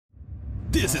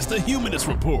This is the Humanist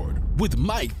Report with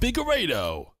Mike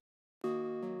Figueredo.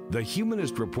 The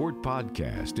Humanist Report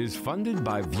podcast is funded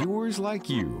by viewers like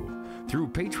you through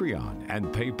Patreon and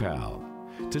PayPal.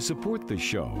 To support the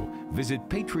show, visit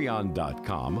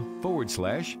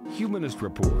patreon.com/Humanist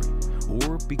Report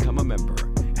or become a member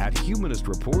at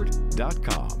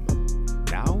humanistreport.com.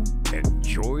 Now,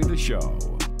 enjoy the show.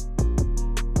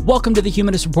 Welcome to the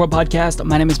Humanist Report podcast.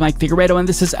 My name is Mike Figueredo, and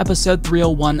this is episode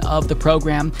 301 of the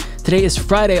program. Today is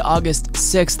Friday, August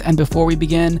 6th, and before we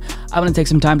begin, I want to take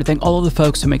some time to thank all of the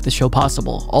folks who make the show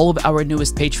possible. All of our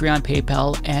newest Patreon,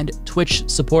 PayPal, and Twitch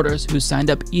supporters who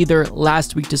signed up either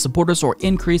last week to support us or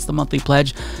increased the monthly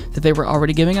pledge that they were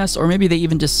already giving us, or maybe they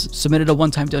even just submitted a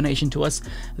one-time donation to us.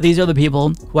 These are the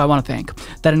people who I want to thank.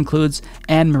 That includes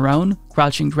Anne Marone,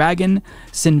 Crouching Dragon,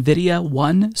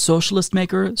 Sinvidia1, Socialist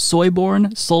Maker,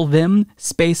 Soyborn, Solvim,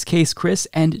 Space Case Chris,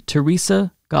 and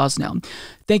Teresa Gosnell.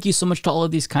 Thank you so much to all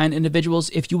of these kind individuals.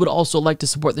 If you would also like to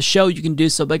support the show, you can do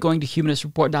so by going to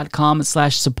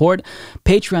humanistreport.com/support,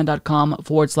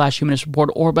 patreon.com/humanistreport,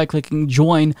 or by clicking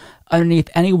join underneath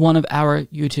any one of our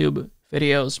YouTube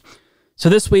videos. So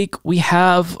this week we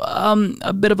have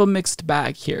a bit of a mixed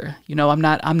bag here. You know, I'm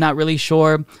not really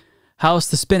sure how else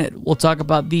to spin it. We'll talk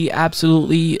about the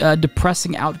absolutely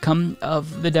depressing outcome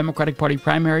of the Democratic Party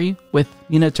primary with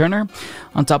Nina Turner.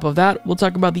 On top of that, we'll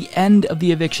talk about the end of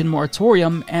the eviction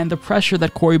moratorium and the pressure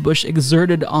that Cori Bush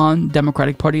exerted on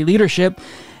Democratic Party leadership.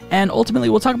 And ultimately,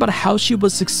 we'll talk about how she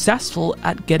was successful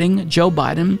at getting Joe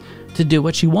Biden to do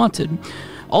what she wanted.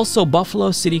 Also, Buffalo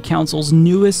City Council's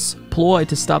newest ploy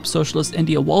to stop socialist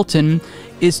India Walton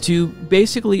is to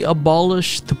basically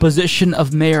abolish the position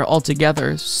of mayor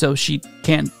altogether so she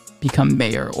can't become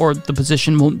mayor, or the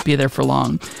position won't be there for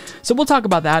long. So we'll talk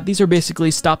about that. These are basically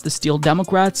Stop the Steal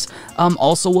Democrats.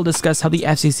 Also, we'll discuss how the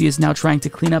FCC is now trying to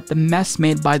clean up the mess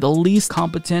made by the least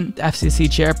competent FCC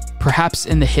chair, perhaps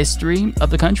in the history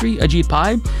of the country,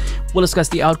 Ajit. We'll discuss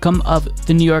the outcome of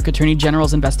the New York Attorney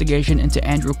General's investigation into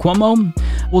Andrew Cuomo.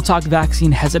 We'll talk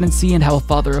vaccine hesitancy and how a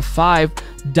father of 5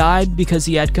 died because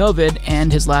he had COVID,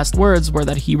 and his last words were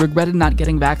that he regretted not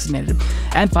getting vaccinated.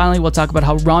 And finally, we'll talk about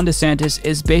how Ron DeSantis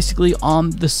is basically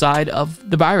on the side of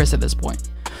the virus at this point.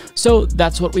 So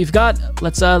that's what we've got.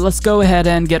 Let's go ahead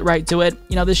and get right to it.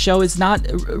 You know, this show is not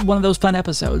one of those fun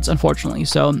episodes, unfortunately.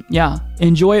 So yeah,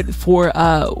 enjoy it for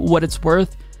what it's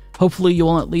worth. Hopefully you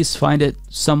will at least find it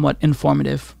somewhat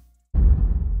informative.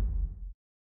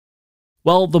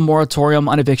 Well, the moratorium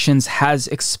on evictions has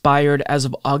expired as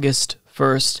of August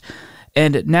 1st,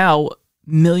 and now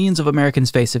millions of Americans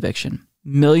face eviction.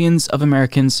 Millions of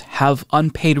Americans have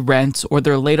unpaid rent, or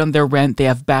they're late on their rent, they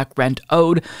have back rent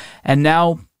owed, and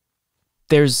now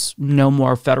there's no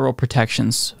more federal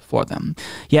protections for them.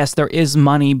 Yes, there is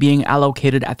money being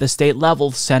allocated at the state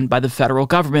level sent by the federal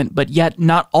government, but yet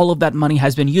not all of that money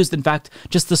has been used. In fact,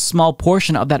 just a small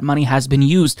portion of that money has been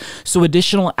used. So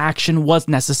additional action was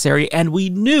necessary, and we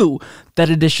knew that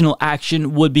additional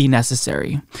action would be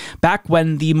necessary. Back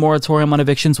when the moratorium on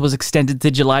evictions was extended to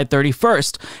July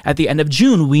 31st, at the end of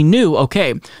June, we knew,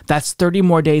 okay, that's 30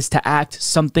 more days to act,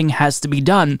 something has to be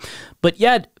done. But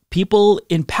yet, people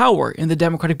in power in the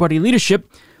Democratic Party leadership,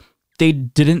 they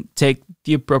didn't take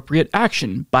the appropriate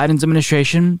action. Biden's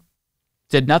administration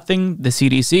did nothing. The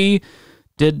CDC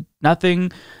did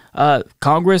nothing.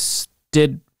 Congress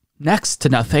did next to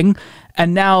nothing.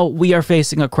 And now we are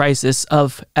facing a crisis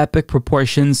of epic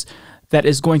proportions that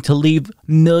is going to leave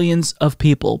millions of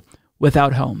people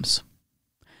without homes.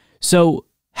 So,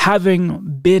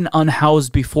 having been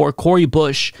unhoused before, Cori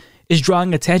Bush is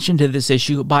drawing attention to this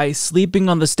issue by sleeping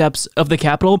on the steps of the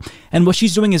Capitol. And what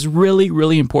she's doing is really,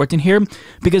 really important here,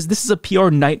 because this is a PR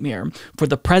nightmare for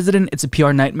the president. It's a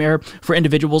PR nightmare for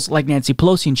individuals like Nancy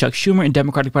Pelosi and Chuck Schumer and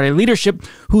Democratic Party leadership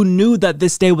who knew that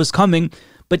this day was coming,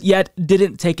 but yet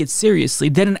didn't take it seriously,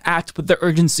 didn't act with the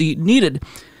urgency needed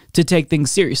to take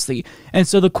things seriously. And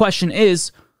so the question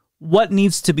is, what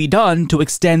needs to be done to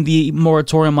extend the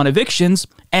moratorium on evictions,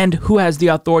 and who has the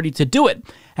authority to do it?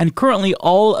 And currently,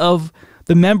 all of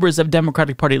the members of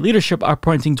Democratic Party leadership are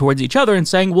pointing towards each other and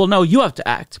saying, well, no, you have to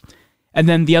act. And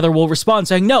then the other will respond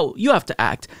saying, no, you have to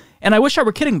act. And I wish I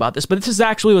were kidding about this, but this is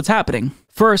actually what's happening.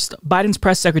 First, Biden's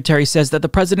press secretary says that the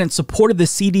president supported the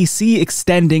CDC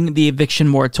extending the eviction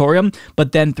moratorium,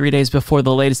 but then 3 days before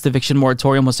the latest eviction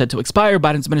moratorium was set to expire,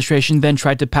 Biden's administration then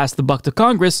tried to pass the buck to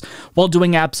Congress while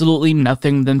doing absolutely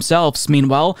nothing themselves.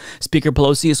 Meanwhile, Speaker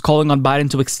Pelosi is calling on Biden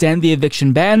to extend the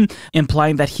eviction ban,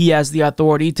 implying that he has the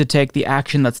authority to take the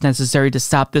action that's necessary to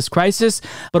stop this crisis.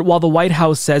 But while the White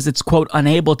House says it's, quote,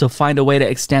 unable to find a way to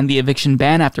extend the eviction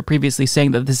ban after previously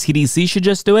saying that the CDC should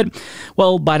just do it,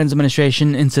 well, Biden's administration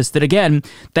administration insisted again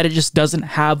that it just doesn't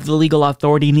have the legal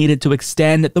authority needed to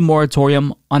extend the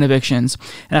moratorium on evictions.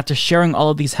 And after sharing all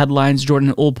of these headlines,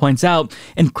 Jordan Uhl points out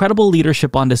incredible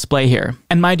leadership on display here.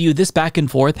 And mind you, this back and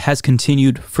forth has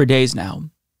continued for days now.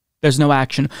 There's no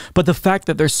action, but the fact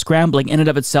that they're scrambling in and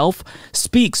of itself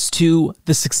speaks to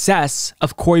the success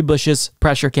of Cori Bush's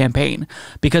pressure campaign,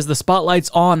 because the spotlight's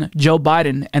on Joe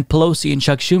Biden and Pelosi and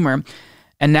Chuck Schumer,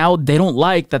 and now they don't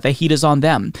like that the heat is on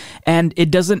them. And it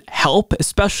doesn't help,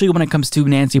 especially when it comes to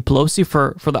Nancy Pelosi,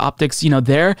 for the optics,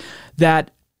 there,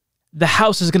 that the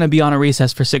House is going to be on a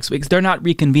recess for 6 weeks. They're not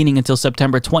reconvening until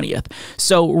September 20th.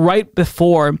 So right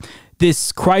before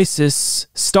this crisis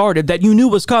started that you knew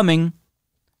was coming,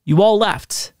 you all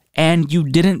left and you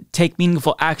didn't take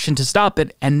meaningful action to stop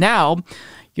it. And now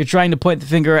you're trying to point the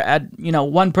finger at,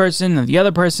 one person and the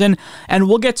other person. And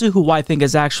we'll get to who I think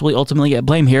is actually ultimately at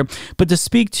blame here. But to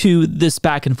speak to this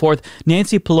back and forth,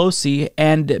 Nancy Pelosi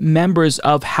and members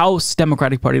of House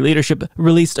Democratic Party leadership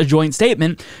released a joint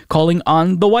statement calling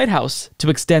on the White House to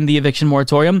extend the eviction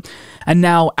moratorium. And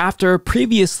now, after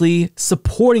previously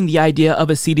supporting the idea of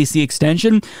a CDC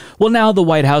extension, well, now the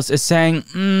White House is saying,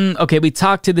 okay, we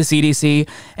talked to the CDC,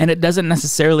 and it doesn't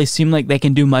necessarily seem like they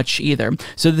can do much either.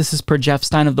 So this is per Jeff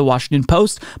Stein of the Washington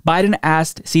Post. Biden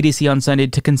asked CDC on Sunday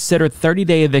to consider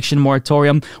 30-day eviction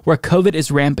moratorium where COVID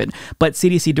is rampant, but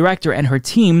CDC director and her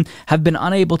team have been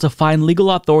unable to find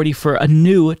legal authority for a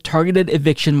new targeted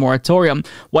eviction moratorium.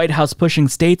 White House pushing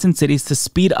states and cities to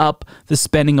speed up the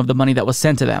spending of the money that was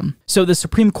sent to them. So the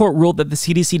Supreme Court ruled that the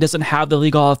CDC doesn't have the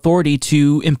legal authority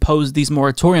to impose these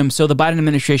moratoriums. So the Biden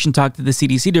administration talked to the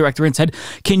CDC director and said,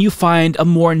 can you find a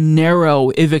more narrow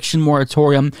eviction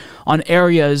moratorium on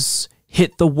areas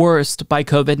hit the worst by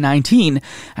COVID-19?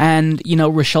 And,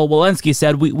 Rochelle Walensky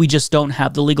said, we just don't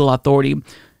have the legal authority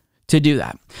to do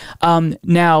that.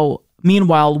 Now,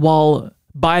 meanwhile, while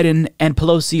Biden and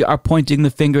Pelosi are pointing the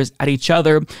fingers at each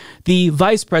other, the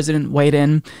vice president weighed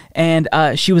in, and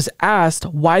she was asked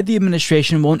why the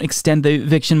administration won't extend the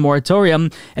eviction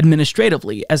moratorium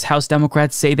administratively, as House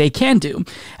Democrats say they can do.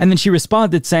 And then she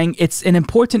responded saying, it's an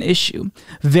important issue,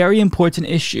 very important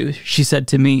issue, she said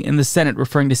to me in the Senate,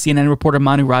 referring to CNN reporter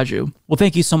Manu Raju. Well,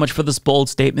 thank you so much for this bold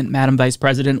statement, Madam Vice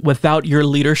President. Without your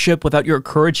leadership, without your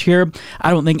courage here,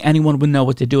 I don't think anyone would know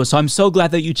what to do. So I'm so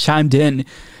glad that you chimed in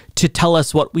to tell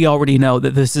us what we already know,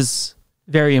 that this is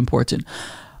very important.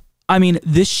 I mean,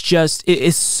 this just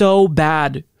is so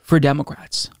bad for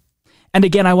Democrats. And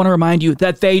again, I want to remind you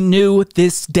that they knew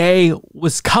this day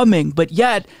was coming, but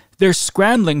yet they're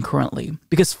scrambling currently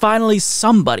because finally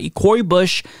somebody, Cori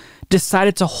Bush,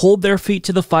 decided to hold their feet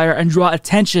to the fire and draw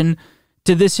attention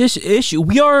to this issue.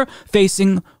 We are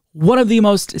facing one of the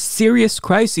most serious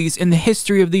crises in the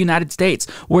history of the United States,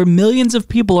 where millions of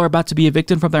people are about to be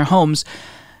evicted from their homes.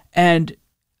 And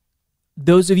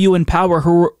those of you in power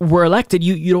who were elected,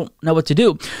 you don't know what to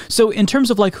do. So in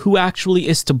terms of who actually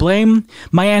is to blame,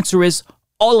 my answer is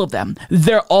all of them.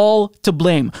 They're all to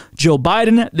blame. Joe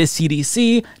Biden, the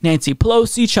CDC, Nancy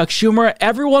Pelosi, Chuck Schumer,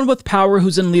 everyone with power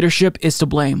who's in leadership is to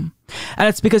blame. And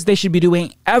it's because they should be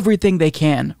doing everything they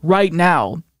can right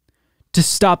now to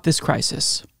stop this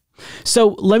crisis.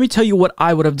 So let me tell you what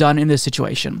I would have done in this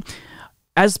situation.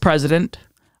 As president,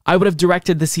 I would have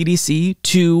directed the CDC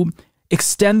to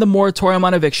extend the moratorium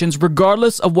on evictions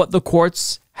regardless of what the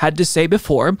courts had to say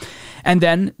before, and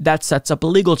then that sets up a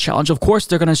legal challenge. Of course,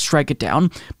 they're going to strike it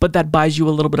down, but that buys you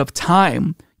a little bit of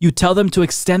time. You tell them to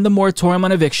extend the moratorium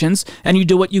on evictions, and you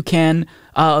do what you can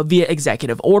via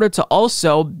executive order to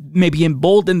also maybe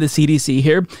embolden the CDC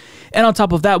here. And on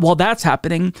top of that, while that's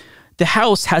happening, the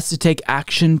House has to take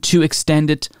action to extend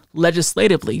it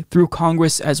legislatively through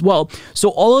Congress as well. So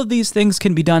all of these things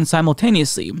can be done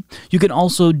simultaneously. You can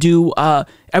also do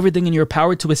everything in your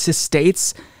power to assist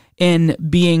states in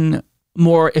being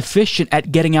more efficient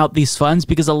at getting out these funds,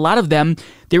 because a lot of them,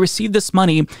 they received this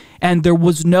money and there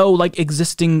was no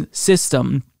existing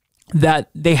system that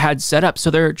they had set up.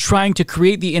 So they're trying to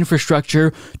create the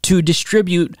infrastructure to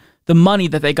distribute the money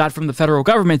that they got from the federal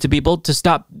government to people to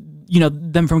stop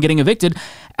them from getting evicted,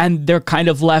 and they're kind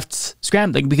of left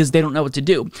scrambling because they don't know what to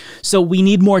do. So we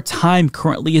need more time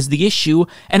currently is the issue,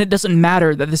 and it doesn't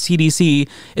matter that the CDC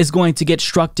is going to get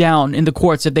struck down in the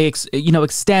courts if they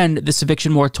extend this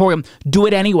eviction moratorium. Do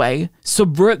it anyway,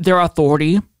 subvert their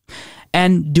authority,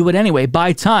 and do it anyway.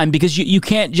 Buy time, because you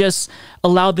can't just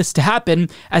allow this to happen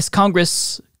as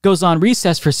Congress goes on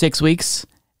recess for 6 weeks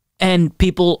and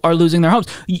people are losing their homes.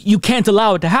 You can't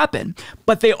allow it to happen,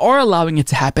 but they are allowing it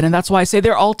to happen. And that's why I say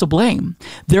they're all to blame.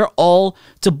 They're all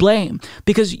to blame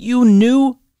because you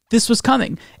knew this was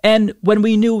coming. And when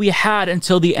we knew we had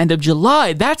until the end of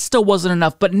July, that still wasn't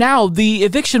enough. But now the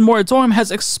eviction moratorium has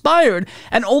expired,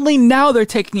 and only now they're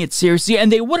taking it seriously.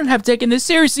 And they wouldn't have taken this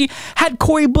seriously had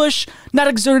Cori Bush not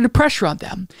exerted pressure on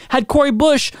them, had Cori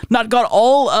Bush not got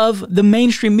all of the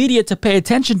mainstream media to pay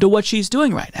attention to what she's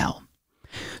doing right now.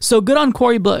 So good on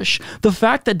Cori Bush. The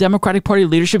fact that Democratic Party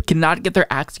leadership cannot get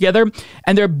their act together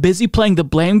and they're busy playing the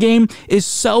blame game is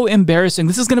so embarrassing.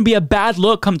 This is going to be a bad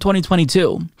look come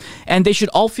 2022. And they should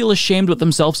all feel ashamed with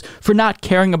themselves for not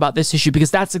caring about this issue,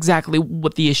 because that's exactly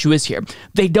what the issue is here.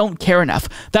 They don't care enough.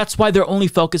 That's why they're only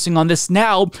focusing on this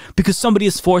now, because somebody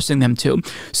is forcing them to.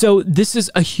 So this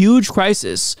is a huge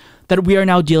crisis that we are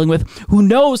now dealing with. Who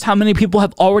knows how many people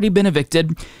have already been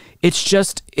evicted?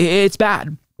 It's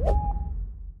bad.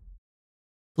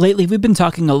 Lately, we've been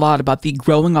talking a lot about the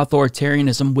growing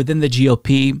authoritarianism within the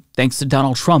GOP, thanks to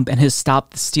Donald Trump and his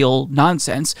Stop the Steal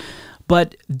nonsense.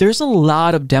 But there's a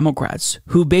lot of Democrats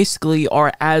who basically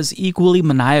are as equally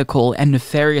maniacal and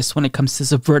nefarious when it comes to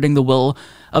subverting the will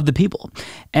of the people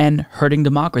and hurting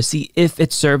democracy if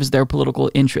it serves their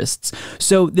political interests.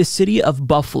 So the city of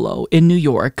Buffalo in New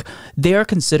York, they are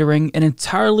considering an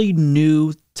entirely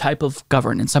new type of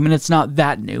governance. I mean, it's not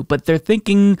that new, but they're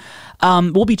thinking,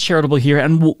 we'll be charitable here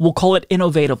and we'll call it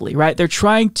innovatively, right? They're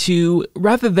trying to,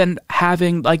 rather than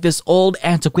having like this old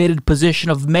antiquated position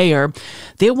of mayor,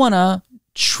 they want to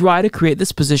try to create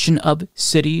this position of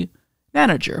city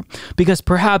manager, because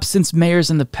perhaps since mayors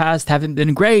in the past haven't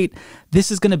been great, this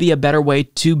is going to be a better way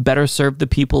to better serve the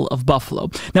people of Buffalo.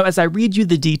 Now, as I read you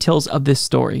the details of this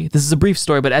story, this is a brief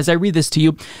story, but as I read this to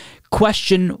you,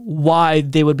 question why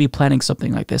they would be planning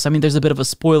something like this. I mean, there's a bit of a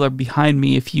spoiler behind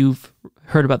me if you've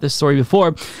heard about this story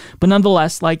before, but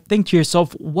nonetheless, like, think to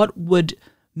yourself, what would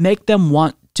make them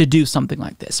want to do something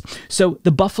like this? So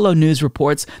the Buffalo News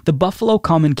reports the Buffalo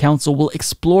Common Council will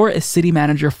explore a city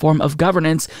manager form of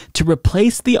governance to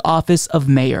replace the office of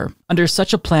mayor. Under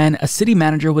such a plan, a city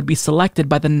manager would be selected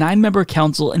by the 9-member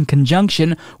council in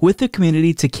conjunction with the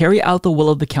community to carry out the will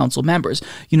of the council members,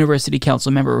 University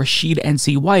Council member Rashid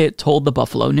N.C. Wyatt told the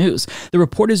Buffalo News. The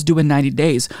report is due in 90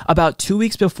 days, about 2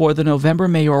 weeks before the November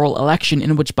mayoral election,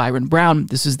 in which Byron Brown,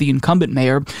 this is the incumbent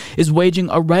mayor, is waging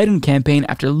a write-in campaign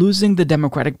after losing the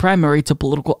Democratic primary to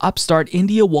political upstart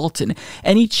India Walton.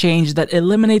 Any change that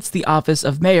eliminates the office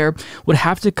of mayor would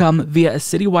have to come via a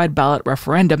citywide ballot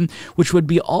referendum, which would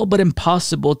be all but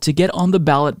impossible to get on the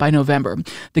ballot by November.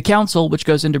 The council, which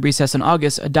goes into recess in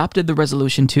August, adopted the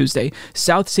resolution Tuesday.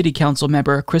 South City Council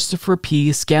member Christopher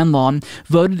P. Scanlon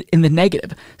voted in the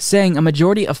negative, saying a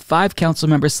majority of 5 council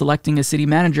members selecting a city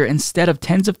manager instead of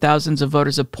tens of thousands of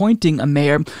voters appointing a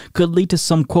mayor could lead to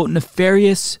some, quote,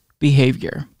 nefarious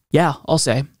behavior. Yeah, I'll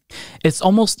say. It's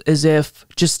almost as if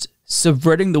just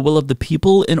subverting the will of the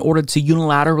people in order to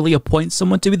unilaterally appoint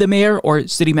someone to be the mayor or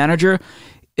city manager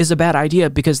is a bad idea,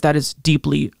 because that is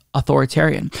deeply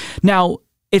authoritarian. Now,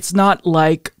 it's not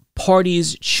like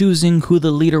parties choosing who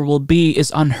the leader will be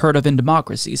is unheard of in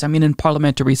democracies. I mean, in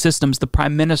parliamentary systems, the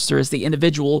prime minister is the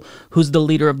individual who's the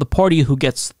leader of the party who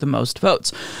gets the most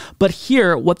votes. But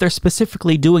here, what they're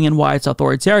specifically doing and why it's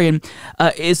authoritarian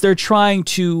is they're trying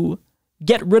to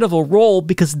get rid of a role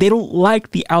because they don't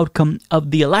like the outcome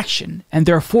of the election, and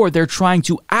therefore they're trying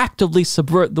to actively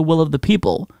subvert the will of the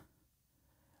people.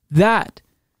 That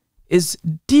is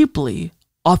deeply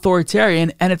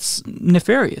authoritarian, and it's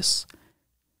nefarious.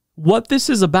 What this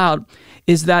is about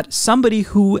is that somebody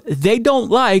who they don't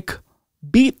like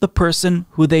beat the person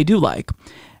who they do like.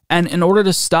 And in order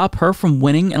to stop her from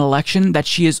winning an election that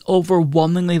she is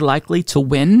overwhelmingly likely to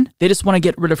win, they just want to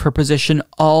get rid of her position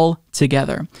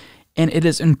altogether. And it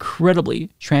is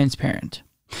incredibly transparent.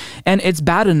 And it's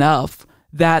bad enough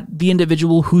that the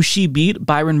individual who she beat,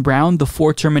 Byron Brown, the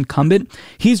 4-term incumbent,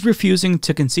 he's refusing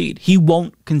to concede. He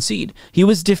won't concede. He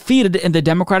was defeated in the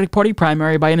Democratic Party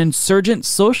primary by an insurgent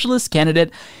socialist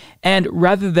candidate, and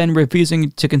rather than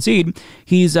refusing to concede,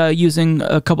 he's using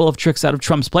a couple of tricks out of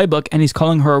Trump's playbook, and he's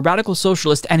calling her a radical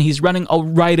socialist, and he's running a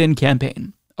write-in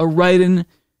campaign. A write-in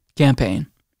campaign.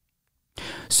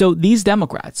 So these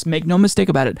Democrats, make no mistake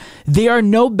about it, they are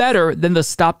no better than the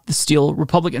Stop the Steal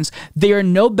Republicans. They are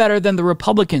no better than the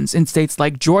Republicans in states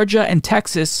like Georgia and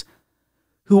Texas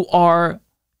who are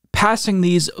passing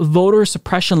these voter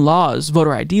suppression laws,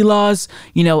 voter ID laws,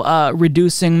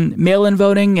 reducing mail-in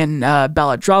voting and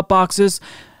ballot drop boxes.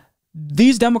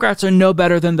 These Democrats are no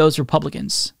better than those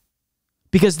Republicans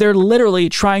because they're literally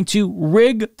trying to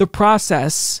rig the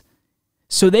process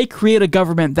so they create a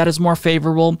government that is more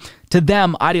favorable to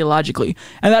them ideologically.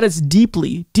 And that is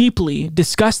deeply, deeply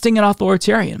disgusting and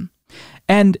authoritarian.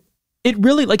 And it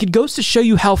really, it goes to show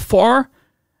you how far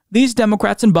these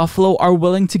Democrats in Buffalo are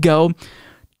willing to go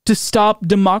to stop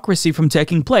democracy from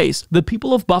taking place. The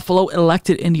people of Buffalo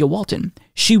elected India Walton.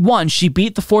 She won. She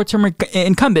beat the four-term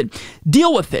incumbent.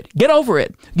 Deal with it. Get over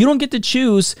it. You don't get to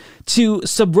choose to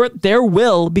subvert their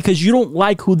will because you don't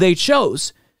like who they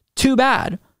chose. Too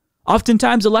bad.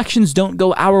 Oftentimes, elections don't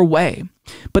go our way.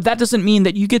 But that doesn't mean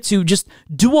that you get to just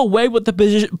do away with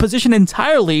the position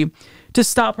entirely to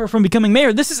stop her from becoming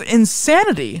mayor. This is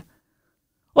insanity.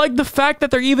 Like, the fact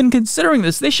that they're even considering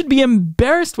this, they should be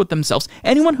embarrassed with themselves.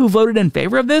 Anyone who voted in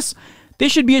favor of this, they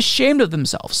should be ashamed of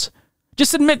themselves.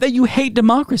 Just admit that you hate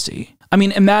democracy. I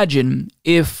mean, imagine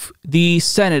if the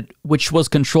Senate, which was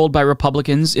controlled by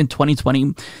Republicans in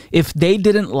 2020, if they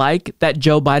didn't like that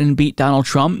Joe Biden beat Donald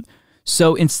Trump,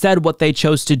 so instead what they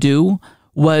chose to do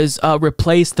was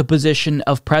replace the position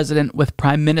of president with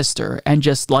prime minister and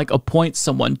just like appoint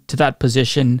someone to that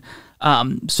position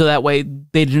so that way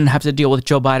they didn't have to deal with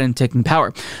Joe Biden taking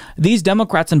power. These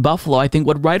Democrats in Buffalo, I think,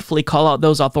 would rightfully call out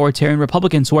those authoritarian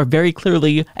Republicans who are very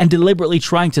clearly and deliberately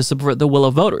trying to subvert the will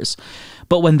of voters.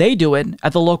 But when they do it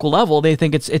at the local level, they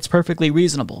think it's perfectly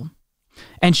reasonable.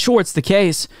 And sure, it's the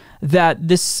case that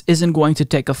this isn't going to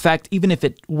take effect, even if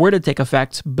it were to take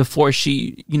effect before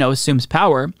she, assumes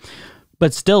power.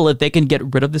 But still, if they can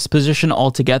get rid of this position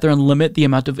altogether and limit the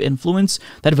amount of influence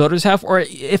that voters have, or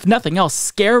if nothing else,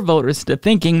 scare voters into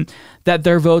thinking that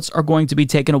their votes are going to be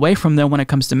taken away from them when it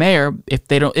comes to mayor, if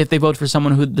they vote for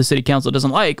someone who the city council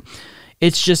doesn't like,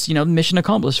 it's just, mission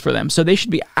accomplished for them. So they should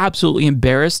be absolutely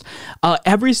embarrassed.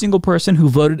 Every single person who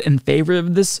voted in favor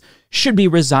of this should be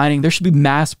resigning. There should be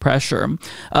mass pressure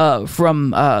from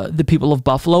the people of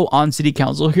Buffalo on city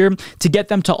council here to get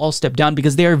them to all step down,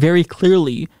 because they are very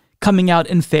clearly coming out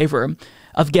in favor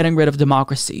of getting rid of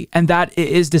democracy. And that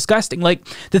is disgusting. Like,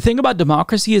 the thing about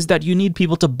democracy is that you need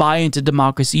people to buy into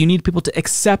democracy. You need people to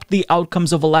accept the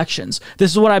outcomes of elections. This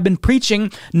is what I've been preaching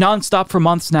nonstop for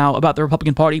months now about the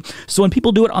Republican Party. So when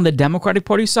people do it on the Democratic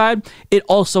Party side, it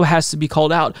also has to be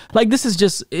called out. Like, this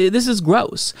is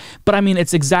gross. But I mean,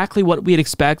 it's exactly what we'd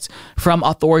expect from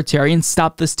authoritarian,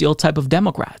 stop the steal type of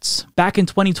Democrats. Back in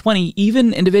 2020,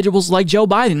 even individuals like Joe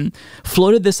Biden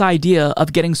floated this idea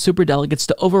of getting superdelegates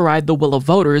to override the will of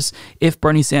voters if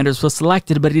Bernie Sanders was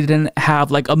selected, but he didn't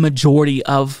have like a majority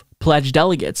of pledged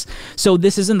delegates. So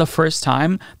this isn't the first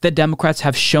time that Democrats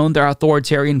have shown their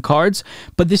authoritarian cards,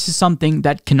 but this is something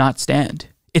that cannot stand.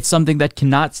 It's something that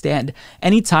cannot stand.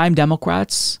 Anytime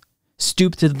Democrats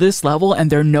stoop to this level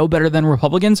and they're no better than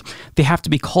Republicans, they have to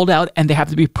be called out and they have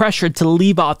to be pressured to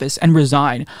leave office and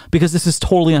resign, because this is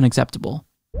totally unacceptable.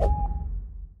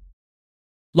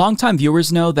 Longtime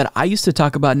viewers know that I used to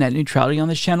talk about net neutrality on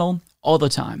this channel all the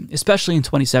time, especially in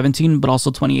 2017, but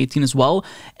also 2018 as well.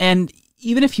 And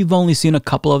even if you've only seen a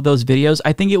couple of those videos,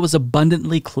 I think it was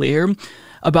abundantly clear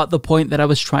about the point that I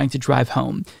was trying to drive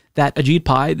home. That Ajit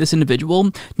Pai, this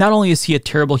individual, not only is he a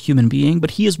terrible human being,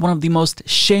 but he is one of the most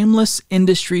shameless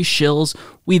industry shills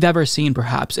we've ever seen,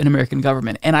 perhaps, in American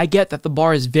government. And I get that the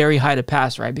bar is very high to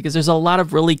pass, right? Because there's a lot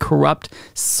of really corrupt,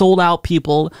 sold-out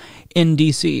people in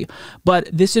DC. But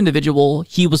this individual,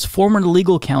 he was former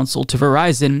legal counsel to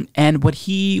Verizon, and when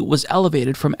he was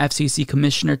elevated from FCC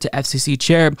commissioner to FCC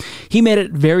chair, he made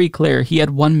it very clear he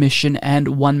had one mission and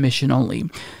one mission only: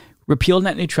 repeal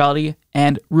net neutrality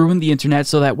and ruin the internet,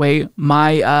 so that way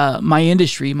my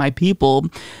industry, my people,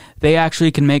 they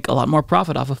actually can make a lot more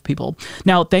profit off of people.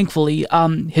 Now, thankfully,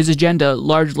 his agenda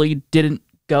largely didn't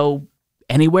go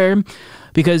anywhere,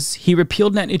 because he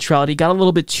repealed net neutrality, got a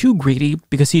little bit too greedy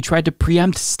because he tried to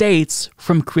preempt states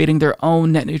from creating their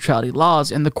own net neutrality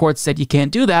laws, and the court said you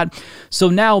can't do that. So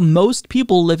now most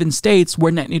people live in states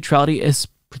where net neutrality is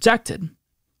protected.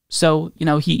 So,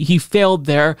 he failed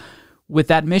there with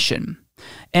that mission.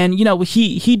 And,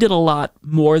 he did a lot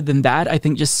more than that. I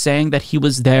think just saying that he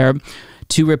was there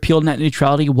to repeal net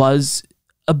neutrality was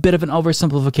a bit of an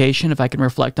oversimplification, if I can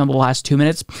reflect on the last 2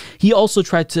 minutes. He also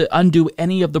tried to undo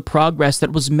any of the progress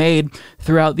that was made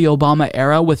throughout the Obama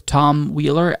era with Tom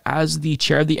Wheeler as the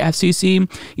chair of the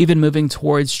FCC, even moving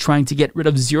towards trying to get rid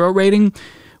of zero rating,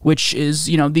 which is,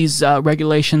 these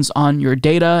regulations on your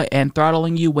data and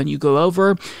throttling you when you go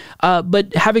over.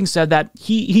 But having said that,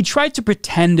 he tried to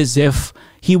pretend as if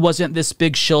he wasn't this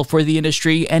big shill for the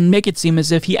industry and make it seem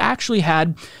as if he actually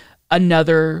had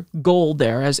another goal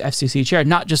there as FCC chair,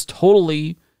 not just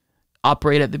totally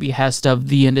operate at the behest of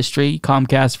the industry,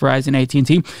 Comcast, Verizon,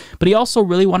 AT&T, but he also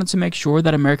really wanted to make sure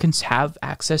that Americans have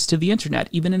access to the internet,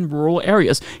 even in rural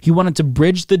areas. He wanted to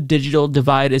bridge the digital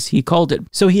divide, as he called it.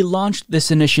 So he launched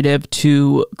this initiative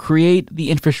to create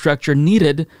the infrastructure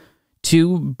needed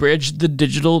to bridge the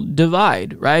digital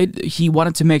divide, right? He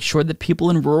wanted to make sure that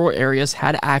people in rural areas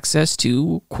had access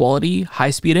to quality,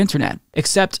 high-speed internet.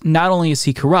 Except not only is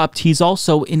he corrupt, he's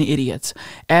also an idiot.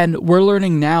 And we're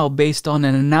learning now, based on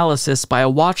an analysis by a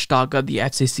watchdog of the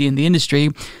FCC and the industry,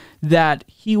 that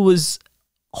he was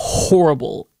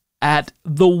horrible at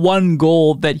the one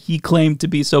goal that he claimed to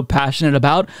be so passionate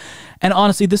about. And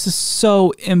honestly, this is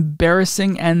so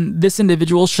embarrassing, and this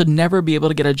individual should never be able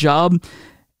to get a job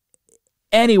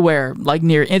anywhere like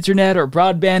near internet or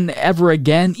broadband ever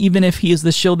again, even if he is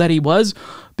the shill that he was,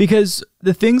 because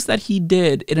the things that he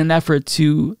did in an effort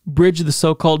to bridge the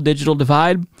so-called digital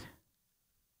divide,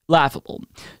 laughable.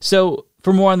 So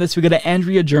for more on this, we go to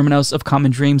Andrea Germanos of Common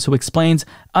Dreams, who explains,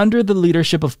 under the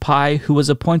leadership of Pi, who was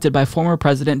appointed by former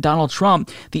President Donald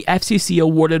Trump, the FCC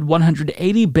awarded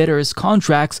 180 bidders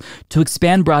contracts to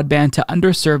expand broadband to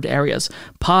underserved areas.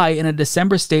 Pi, in a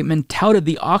December statement, touted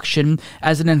the auction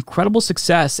as an incredible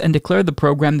success and declared the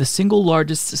program the single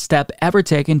largest step ever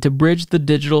taken to bridge the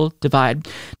digital divide.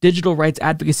 Digital rights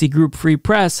advocacy group Free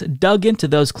Press dug into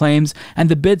those claims and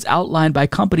the bids outlined by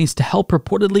companies to help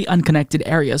purportedly unconnected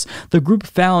areas. The group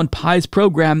found Pi's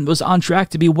program was on track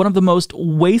to be one of the most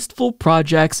wasteful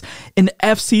projects in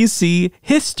FCC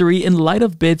history in light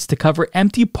of bids to cover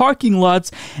empty parking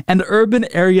lots and urban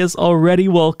areas already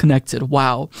well connected.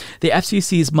 Wow. The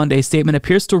FCC's Monday statement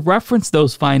appears to reference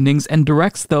those findings and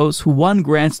directs those who won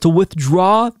grants to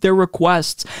withdraw their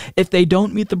requests if they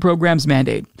don't meet the program's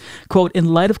mandate. Quote,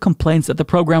 in light of complaints that the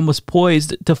program was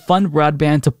poised to fund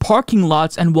broadband to parking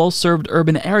lots and well-served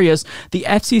urban areas, the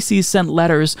FCC sent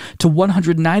letters to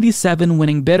 197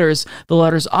 winning bidders. The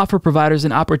letters offer providers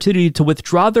an opportunity to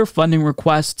withdraw their funding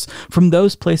requests from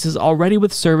those places already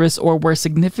with service or where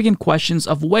significant questions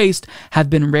of waste have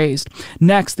been raised.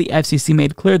 Next, the FCC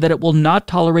made clear that it will not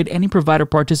tolerate any provider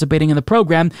participating in the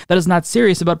program that is not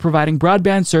serious about providing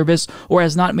broadband service or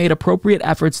has not made appropriate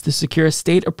efforts to secure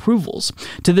state approvals.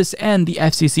 To this end, the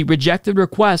FCC rejected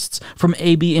requests from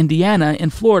AB Indiana in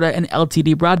Florida and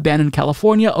LTD Broadband in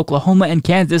California, Oklahoma, and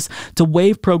Kansas to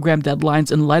waive program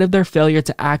deadlines in light of their failure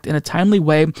to act in a timely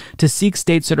way to seek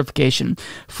state certification.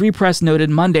 Free Press noted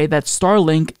Monday that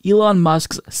Starlink, Elon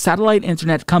Musk's satellite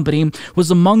internet company, was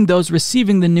among those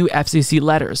receiving the new FCC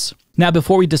letters. Now,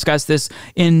 before we discuss this,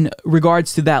 in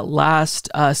regards to that last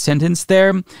sentence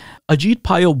there, Ajit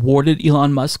Pai awarded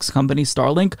Elon Musk's company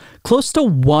Starlink close to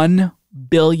 $1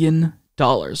 billion.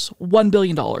 $1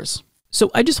 billion.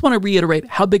 So I just want to reiterate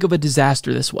how big of a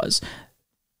disaster this was.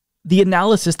 The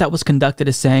analysis that was conducted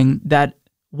is saying that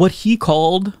what he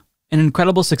called an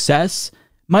incredible success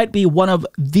might be one of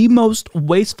the most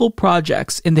wasteful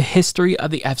projects in the history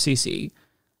of the FCC.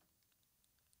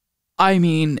 I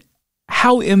mean,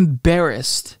 how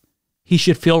embarrassed he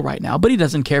should feel right now, but he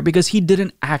doesn't care because he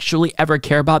didn't actually ever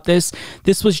care about this.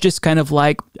 This was just kind of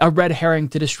like a red herring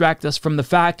to distract us from the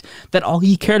fact that all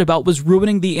he cared about was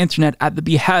ruining the internet at the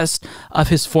behest of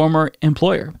his former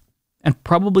employer and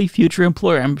probably future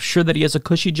employer. I'm sure that he has a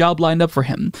cushy job lined up for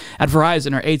him at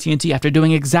Verizon or AT&T after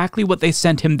doing exactly what they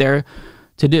sent him there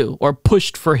to do or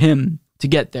pushed for him to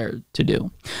get there to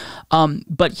do.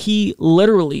 But he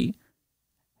literally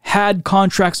had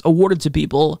contracts awarded to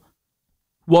people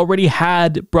who already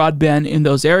had broadband in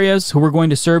those areas, who were going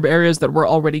to serve areas that were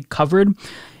already covered.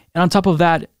 And on top of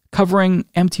that, covering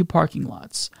empty parking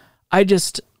lots.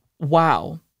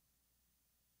 Wow.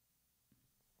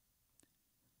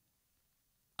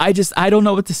 I don't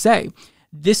know what to say.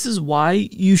 This is why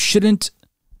you shouldn't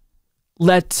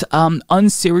let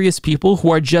unserious people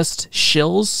who are just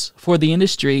shills for the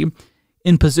industry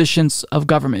in positions of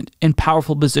government, in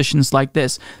powerful positions like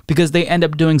this, because they end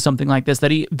up doing something like this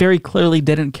that he very clearly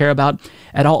didn't care about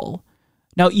at all.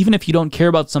 Now, even if you don't care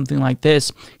about something like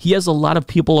this, he has a lot of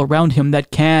people around him that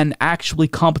can actually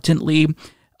competently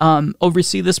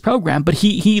oversee this program, but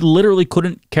he literally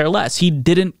couldn't care less. He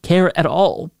didn't care at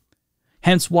all.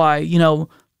 Hence why,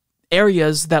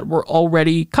 areas that were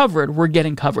already covered were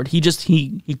getting covered.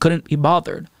 He couldn't be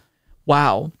bothered.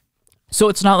 Wow. So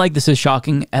it's not like this is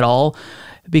shocking at all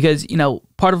because,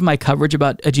 part of my coverage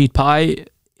about Ajit Pai,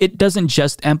 it doesn't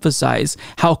just emphasize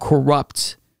how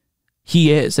corrupt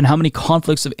he is and how many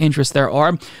conflicts of interest there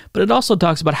are, but it also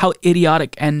talks about how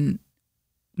idiotic and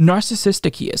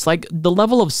narcissistic he is. Like, the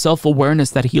level of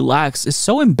self-awareness that he lacks is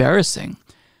so embarrassing.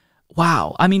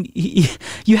 Wow. I mean,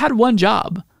 you had one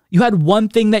job. You had one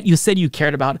thing that you said you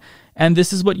cared about, and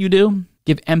this is what you do?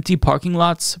 Give empty parking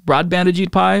lots broadband,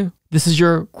 Ajit Pai? This is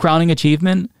your crowning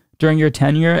achievement during your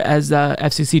tenure as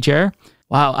FCC chair?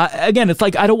 Wow. Again, it's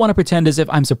like I don't want to pretend as if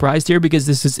I'm surprised here because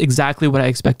this is exactly what I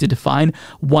expected to find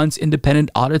once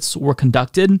independent audits were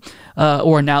conducted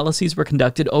or analyses were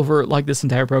conducted over like this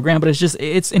entire program. But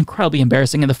it's incredibly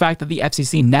embarrassing. And the fact that the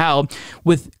FCC now,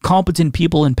 with competent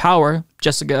people in power,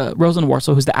 Jessica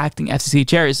Rosenworcel, who's the acting FCC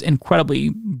chair, is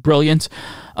incredibly brilliant.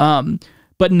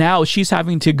 But now she's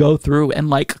having to go through and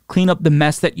like clean up the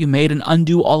mess that you made and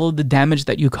undo all of the damage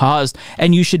that you caused.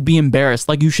 And you should be embarrassed.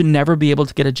 Like you should never be able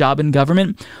to get a job in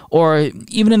government or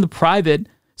even in the private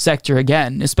sector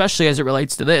again, especially as it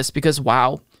relates to this, because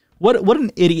wow, what an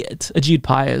idiot Ajit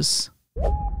Pai is.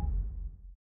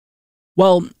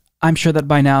 Well, I'm sure that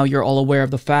by now you're all aware of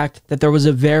the fact that there was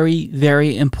a very,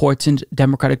 very important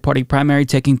Democratic Party primary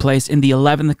taking place in the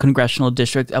 11th Congressional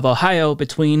District of Ohio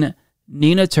between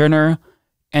Nina Turner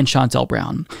and Shontel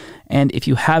Brown. And if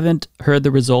you haven't heard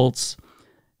the results,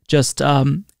 just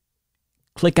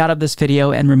click out of this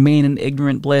video and remain in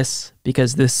ignorant bliss,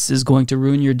 because this is going to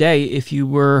ruin your day if you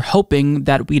were hoping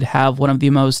that we'd have one of the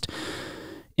most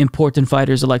important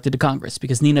fighters elected to Congress,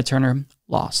 because Nina Turner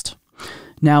lost.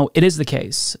 Now, it is the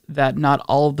case that not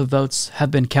all of the votes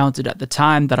have been counted at the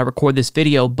time that I record this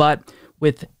video, but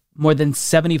with more than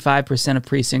 75% of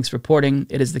precincts reporting,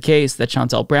 it is the case that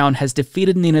Shontel Brown has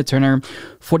defeated Nina Turner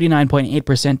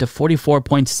 49.8% to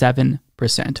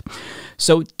 44.7%.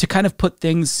 So to kind of put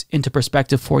things into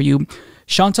perspective for you,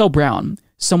 Shontel Brown,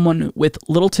 someone with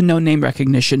little to no name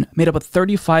recognition, made up a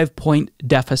 35-point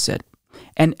deficit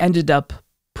and ended up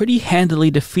pretty handily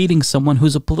defeating someone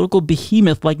who's a political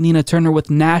behemoth like Nina Turner with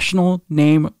national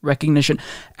name recognition.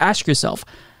 Ask yourself,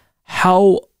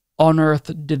 how on earth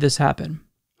did this happen?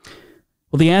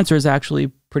 Well, the answer is actually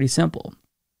pretty simple.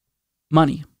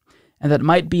 Money. And that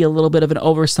might be a little bit of an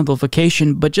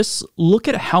oversimplification, but just look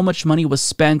at how much money was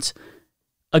spent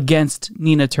against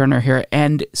Nina Turner here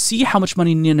and see how much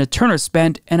money Nina Turner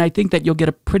spent, and I think that you'll get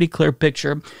a pretty clear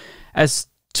picture as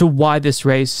to why this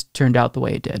race turned out the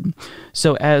way it did.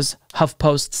 So as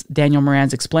HuffPost's Daniel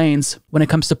Morans explains, when it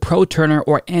comes to pro-Turner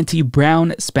or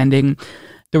anti-Brown spending,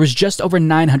 there was just over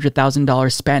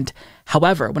 $900,000 spent.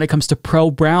 However, when it comes to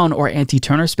pro-Brown or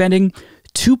anti-Turner spending,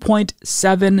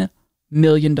 $2.7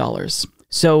 million.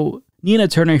 So Nina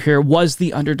Turner here was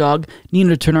the underdog.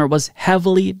 Nina Turner was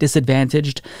heavily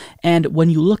disadvantaged. And when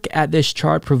you look at this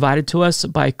chart provided to us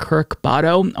by Kirk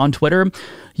Botto on Twitter,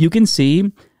 you can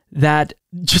see that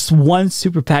just one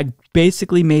super PAC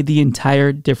basically made the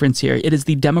entire difference here. It is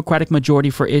the Democratic Majority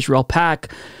for Israel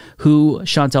PAC who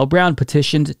Shontel Brown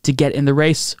petitioned to get in the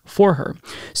race for her.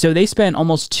 So they spent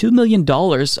almost $2 million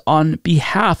on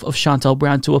behalf of Shontel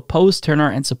Brown to oppose Turner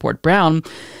and support Brown.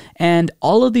 And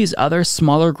all of these other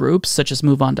smaller groups, such as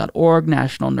MoveOn.org,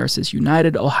 National Nurses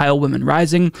United, Ohio Women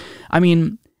Rising, I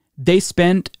mean, they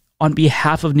spent on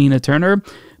behalf of Nina Turner,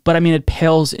 but I mean, it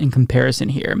pales in comparison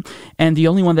here. And the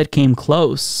only one that came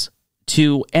close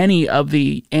to any of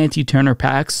the anti-Turner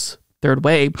PACs, Third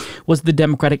Way, was the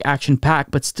Democratic Action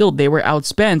PAC, but still they were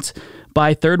outspent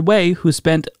by Third Way, who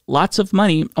spent lots of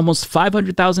money, almost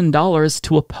 $500,000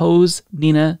 to oppose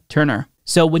Nina Turner.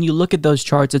 So when you look at those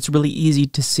charts, it's really easy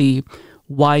to see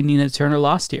why Nina Turner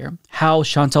lost here, how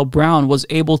Shontel Brown was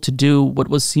able to do what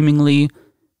was seemingly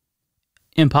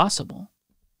impossible.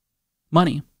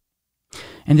 Money.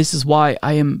 And this is why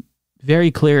I am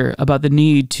very clear about the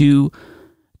need to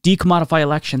decommodify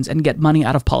elections and get money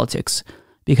out of politics,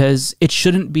 because it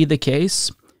shouldn't be the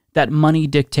case that money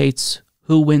dictates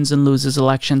who wins and loses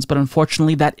elections. But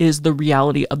unfortunately, that is the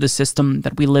reality of the system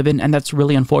that we live in, and that's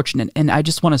really unfortunate. And I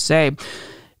just want to say,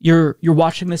 you're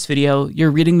watching this video, you're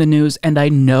reading the news, and I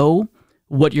know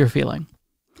what you're feeling.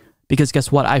 Because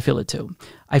guess what? I feel it too.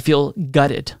 I feel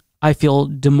gutted. I feel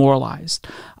demoralized.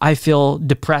 I feel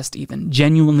depressed even,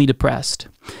 genuinely depressed.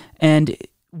 And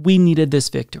we needed this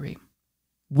victory.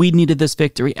 We needed this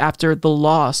victory after the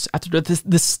loss, after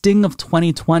the sting of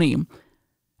 2020,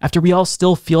 after we all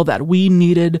still feel that we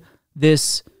needed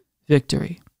this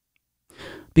victory.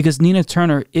 Because Nina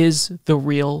Turner is the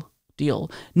real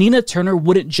deal. Nina Turner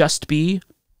wouldn't just be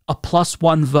a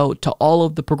 +1 vote to all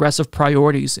of the progressive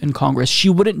priorities in Congress. She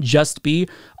wouldn't just be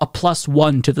a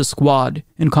 +1 to the squad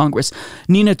in Congress.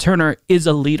 Nina Turner is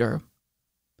a leader.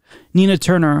 Nina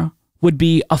Turner would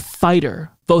be a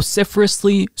fighter,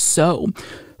 vociferously so,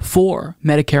 for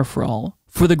Medicare for All,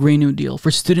 for the Green New Deal,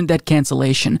 for student debt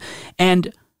cancellation,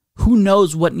 and who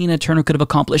knows what Nina Turner could have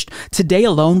accomplished. Today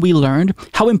alone, we learned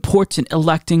how important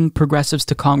electing progressives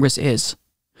to Congress is.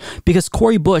 Because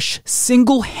Cori Bush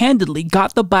single-handedly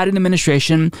got the Biden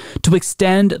administration to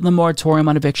extend the moratorium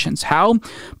on evictions. How?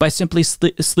 By simply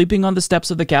sleeping on the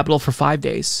steps of the Capitol for 5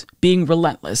 days, being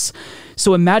relentless.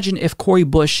 So imagine if Cori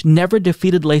Bush never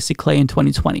defeated Lacey Clay in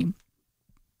 2020.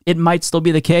 it might still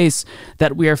be the case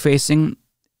that we are facing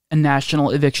a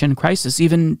national eviction crisis,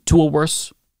 even to a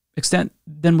worse extent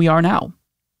than we are now.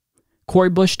 Cori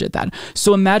Bush did that.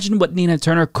 So imagine what Nina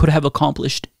Turner could have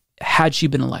accomplished had she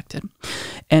been elected.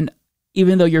 And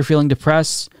even though you're feeling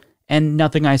depressed and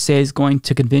nothing I say is going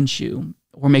to convince you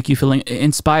or make you feel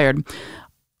inspired,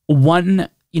 one,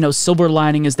 silver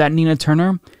lining is that Nina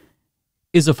Turner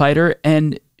is a fighter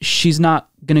and she's not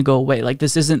going to go away. Like,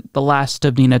 this isn't the last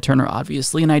of Nina Turner,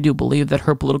 obviously, and I do believe that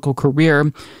her political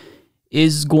career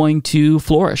is going to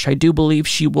flourish. I do believe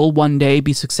she will one day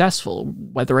be successful,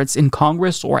 whether it's in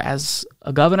Congress or as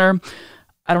a governor.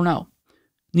 I don't know.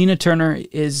 Nina Turner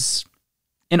is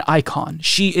an icon.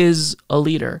 She is a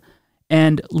leader,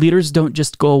 and leaders don't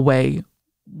just go away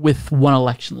with one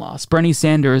election loss. Bernie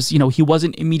Sanders, he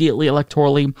wasn't immediately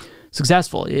electorally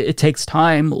successful. It takes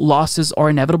time. Losses are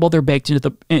inevitable. They're baked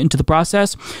into the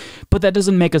process, but that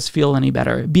doesn't make us feel any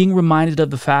better. Being reminded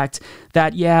of the fact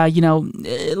that,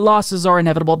 losses are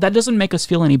inevitable, that doesn't make us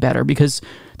feel any better, because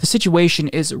the situation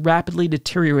is rapidly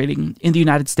deteriorating in the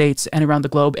United States and around the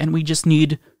globe, and we just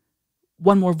need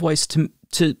one more voice to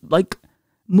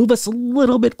move us a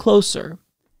little bit closer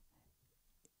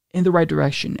in the right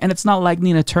direction. And it's not like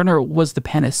Nina Turner was the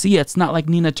panacea. It's not like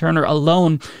Nina Turner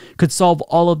alone could solve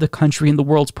all of the country and the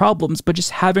world's problems, but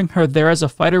just having her there as a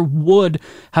fighter would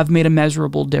have made a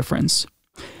measurable difference.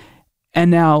 And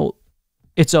now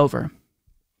it's over.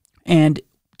 And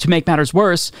to make matters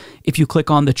worse, if you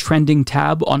click on the trending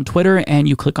tab on Twitter and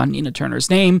you click on Nina Turner's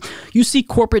name, you see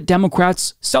corporate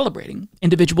Democrats celebrating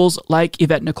individuals like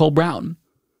Yvette Nicole Brown.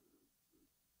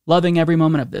 Loving every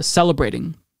moment of this,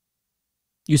 celebrating.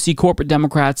 You see corporate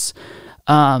Democrats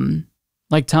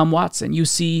like Tom Watson. You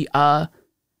see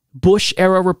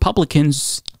Bush-era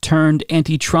Republicans turned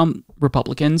anti-Trump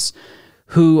Republicans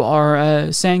who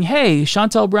are saying, hey,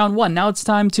 Chantel Brown won. Now it's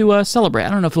time to celebrate. I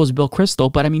don't know if it was Bill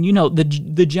Kristol, but I mean,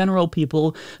 the general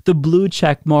people, the blue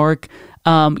check mark,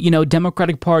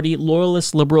 Democratic Party,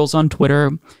 loyalist liberals on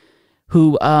Twitter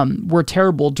who were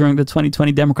terrible during the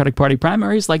 2020 Democratic Party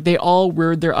primaries. Like, they all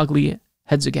reared their ugly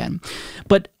heads again.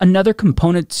 But another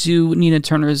component to Nina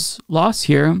Turner's loss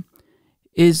here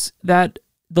is that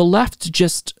the left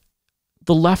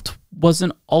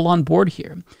wasn't all on board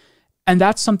here. And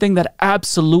that's something that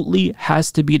absolutely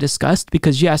has to be discussed,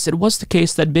 because yes, it was the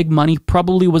case that big money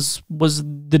probably was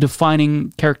the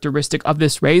defining characteristic of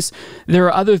this race. There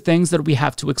are other things that we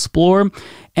have to explore,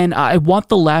 and I want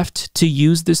the left to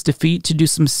use this defeat to do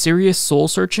some serious soul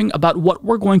searching about what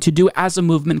we're going to do as a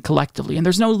movement collectively. And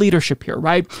there's no leadership here,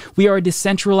 right? We are a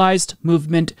decentralized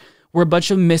movement. We're a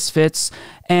bunch of misfits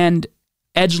and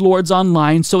edgelords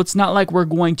online, so it's not like we're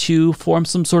going to form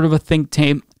some sort of a think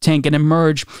tank and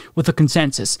emerge with a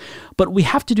consensus. But we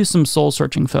have to do some soul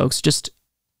searching, folks, just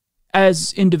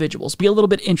as individuals. Be a little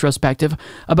bit introspective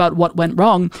about what went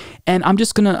wrong. And I'm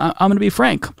gonna be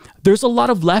frank. There's a lot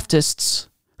of leftists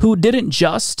who didn't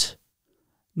just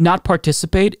not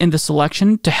participate in this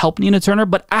election to help Nina Turner,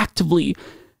 but actively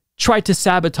tried to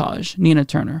sabotage Nina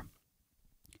Turner.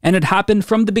 And it happened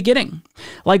from the beginning.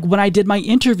 Like, when I did my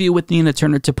interview with Nina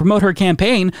Turner to promote her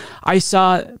campaign, I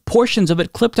saw portions of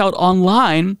it clipped out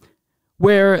online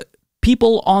where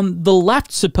people on the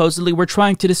left supposedly were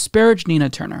trying to disparage Nina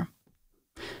Turner.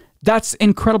 That's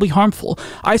incredibly harmful.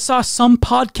 I saw some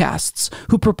podcasts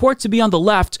who purport to be on the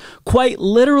left quite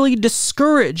literally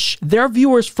discourage their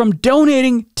viewers from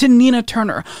donating to Nina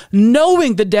Turner,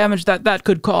 knowing the damage that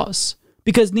could cause,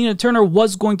 because Nina Turner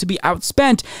was going to be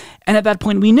outspent. And at that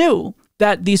point, we knew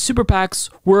that these super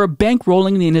PACs were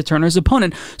bankrolling Nina Turner's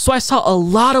opponent. So I saw a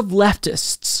lot of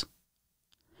leftists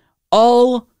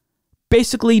all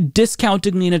basically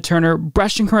discounting Nina Turner,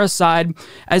 brushing her aside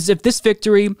as if this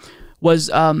victory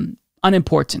was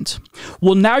unimportant.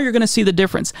 Well, now you're going to see the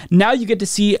difference. Now you get to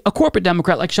see a corporate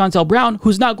Democrat like Chantel Brown,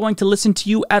 who's not going to listen to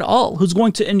you at all, who's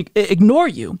going to ignore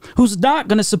you, who's not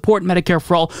going to support Medicare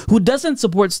for all, who doesn't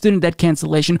support student debt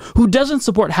cancellation, who doesn't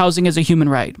support housing as a human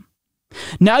right.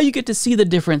 Now you get to see the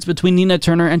difference between Nina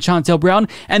Turner and Chantel Brown,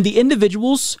 and the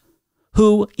individuals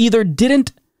who either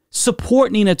didn't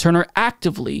support Nina Turner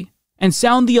actively and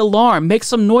sound the alarm, make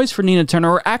some noise for Nina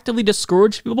Turner, or actively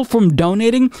discourage people from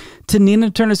donating to Nina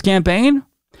Turner's campaign.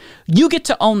 You get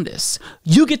to own this.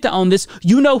 You get to own this.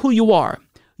 You know who you are.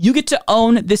 You get to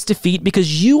own this defeat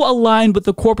because you aligned with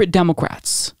the corporate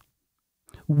Democrats.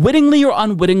 Wittingly or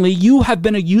unwittingly, you have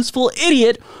been a useful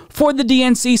idiot for the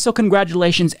DNC, so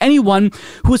congratulations. Anyone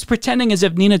who is pretending as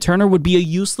if Nina Turner would be a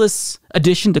useless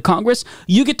addition to Congress,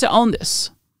 you get to own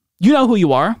this. You know who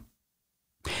you are.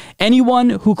 Anyone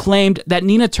who claimed that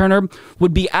Nina Turner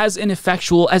would be as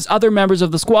ineffectual as other members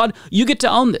of the squad, you get to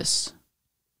own this.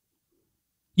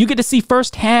 You get to see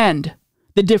firsthand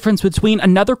the difference between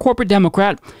another corporate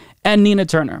Democrat and Nina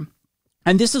Turner.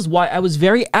 And this is why I was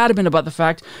very adamant about the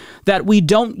fact that we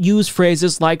don't use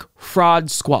phrases like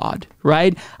fraud squad,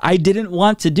 right? I didn't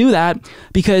want to do that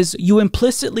because you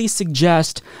implicitly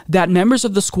suggest that members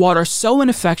of the squad are so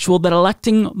ineffectual that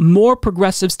electing more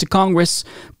progressives to Congress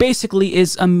basically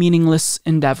is a meaningless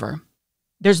endeavor.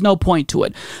 There's no point to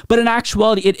it. But in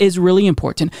actuality, it is really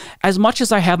important. As much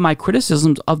as I have my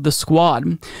criticisms of the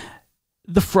squad,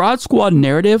 the fraud squad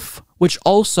narrative, which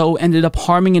also ended up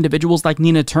harming individuals like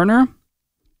Nina Turner,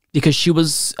 because she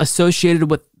was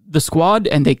associated with the squad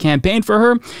and they campaigned for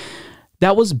her,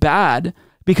 that was bad.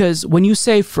 Because when you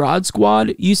say fraud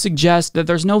squad, you suggest that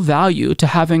there's no value to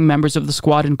having members of the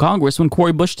squad in Congress when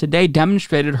Cori Bush today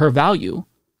demonstrated her value.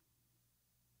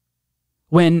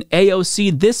 When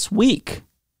AOC this week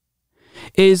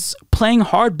is playing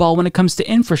hardball when it comes to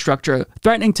infrastructure,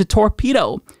 threatening to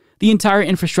torpedo the entire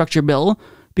infrastructure bill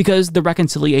because the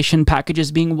reconciliation package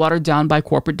is being watered down by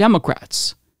corporate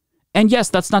Democrats. And yes,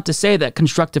 that's not to say that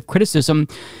constructive criticism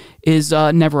is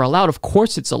never allowed. Of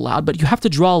course it's allowed, but you have to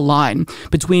draw a line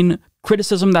between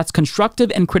criticism that's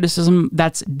constructive and criticism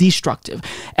that's destructive.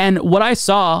 And what I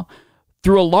saw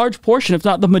through a large portion, if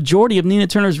not the majority of Nina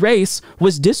Turner's race,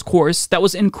 was discourse that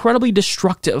was incredibly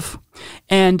destructive.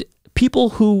 And people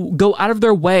who go out of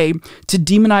their way to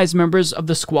demonize members of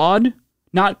the squad,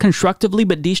 not constructively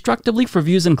but destructively for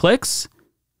views and clicks,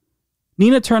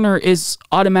 Nina Turner is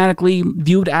automatically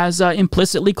viewed as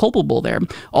implicitly culpable there.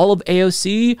 All of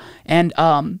AOC and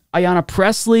Ayanna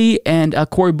Pressley and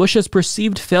Cori Bush's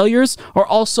perceived failures are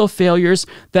also failures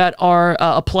that are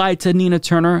applied to Nina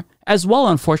Turner as well,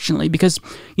 unfortunately, because,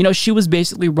 you know, she was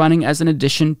basically running as an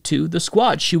addition to the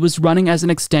squad. She was running as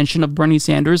an extension of Bernie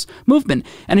Sanders' movement.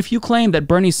 And if you claim that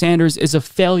Bernie Sanders is a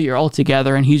failure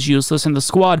altogether and he's useless in the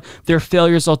squad, they're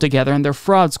failures altogether and they're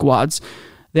fraud squads,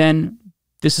 then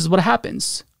this is what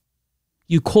happens.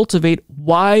 You cultivate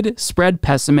widespread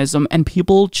pessimism and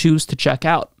people choose to check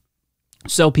out.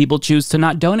 So people choose to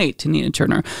not donate to Nina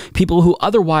Turner. People who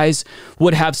otherwise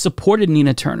would have supported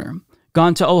Nina Turner,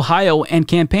 gone to Ohio and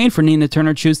campaigned for Nina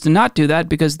Turner, choose to not do that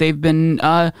because they've been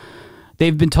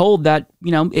told that,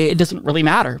 you know, it doesn't really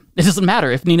matter. It doesn't matter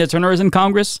if Nina Turner is in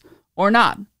Congress or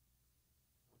not.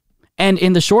 And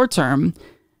in the short term,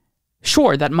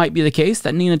 sure, that might be the case,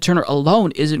 that Nina Turner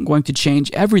alone isn't going to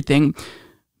change everything,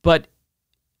 but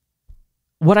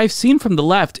what I've seen from the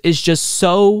left is just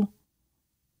so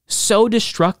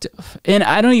destructive, and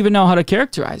I don't even know how to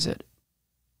characterize it.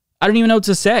 I don't even know what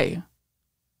to say.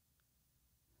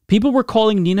 People were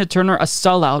calling Nina Turner a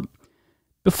sellout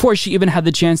before she even had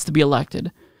the chance to be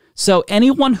elected. So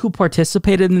anyone who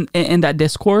participated in that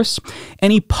discourse,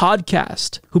 any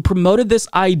podcast who promoted this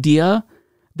idea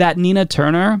that Nina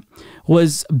Turner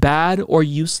was bad or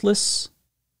useless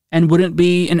and wouldn't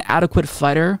be an adequate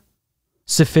fighter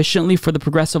sufficiently for the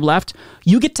progressive left,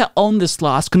 you get to own this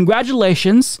loss.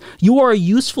 Congratulations. You are a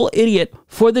useful idiot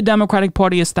for the Democratic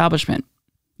Party establishment.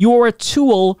 You are a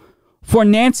tool for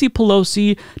Nancy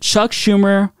Pelosi, Chuck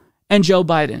Schumer, and Joe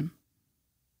Biden.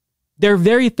 They're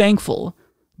very thankful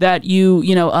that you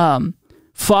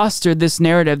fostered this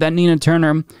narrative that Nina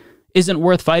Turner isn't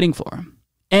worth fighting for.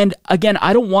 And again,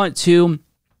 I don't want to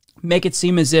make it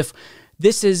seem as if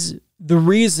this is the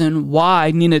reason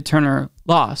why Nina Turner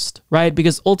lost, right?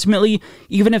 Because ultimately,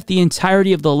 even if the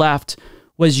entirety of the left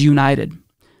was united,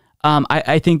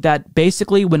 I think that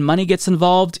basically when money gets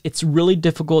involved, it's really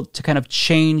difficult to kind of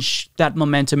change that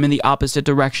momentum in the opposite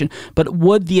direction. But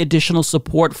would the additional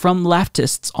support from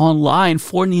leftists online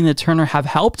for Nina Turner have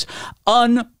helped?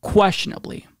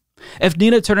 Unquestionably. If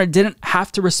Nina Turner didn't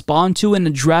have to respond to and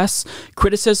address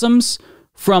criticisms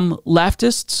from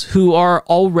leftists who are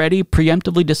already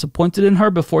preemptively disappointed in her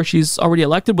before she's already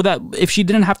elected, if she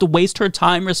didn't have to waste her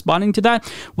time responding to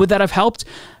that, would that have helped?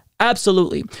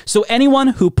 Absolutely. So anyone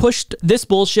who pushed this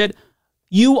bullshit,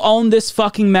 you own this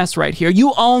fucking mess right here.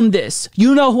 You own this.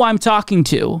 You know who I'm talking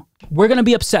to. We're going to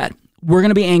be upset. We're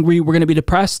going to be angry. We're going to be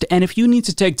depressed. And if you need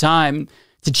to take time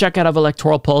to check out of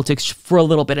electoral politics for a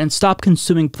little bit and stop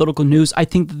consuming political news, I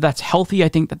think that that's healthy. I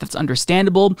think that that's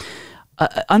understandable.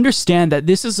 Understand that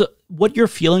this is what you're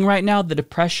feeling right now, the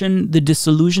depression, the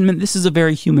disillusionment. This is a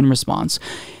very human response.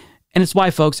 And it's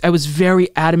why, folks, I was very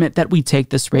adamant that we take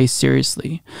this race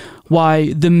seriously.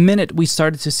 Why, the minute we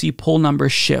started to see poll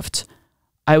numbers shift,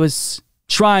 I was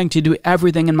trying to do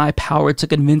everything in my power to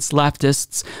convince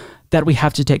leftists that we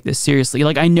have to take this seriously.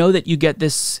 Like, I know that you get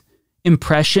this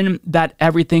impression that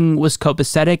everything was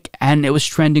copacetic and it was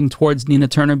trending towards Nina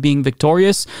Turner being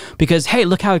victorious because, hey,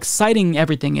 look how exciting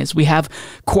everything is. We have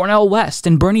Cornel West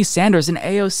and Bernie Sanders and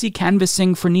AOC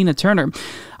canvassing for Nina Turner.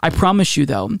 I promise you,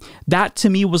 though, that to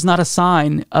me was not a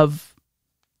sign of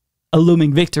a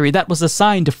looming victory. That was a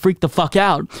sign to freak the fuck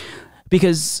out,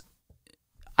 because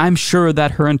I'm sure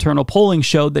that her internal polling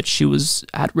showed that she was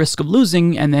at risk of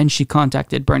losing, and then she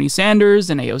contacted Bernie Sanders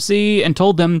and AOC and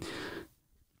told them,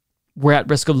 we're at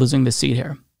risk of losing this seat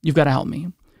here. You've got to help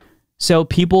me. So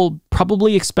people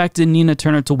probably expected Nina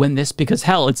Turner to win this because,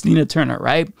 hell, it's Nina Turner,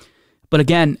 right? But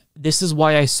again, this is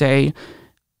why I say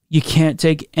you can't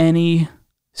take any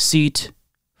seat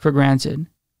for granted.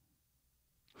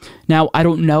 Now, I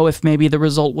don't know if maybe the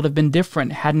result would have been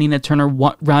different had Nina Turner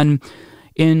run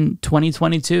in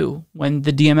 2022 when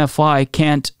the DMFI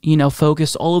can't,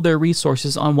 focus all of their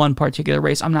resources on one particular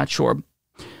race. I'm not sure.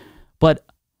 But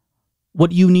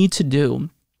what you need to do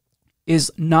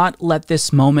is not let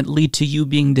this moment lead to you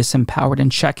being disempowered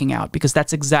and checking out, because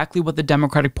that's exactly what the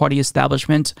Democratic Party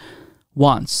establishment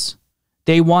wants.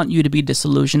 They want you to be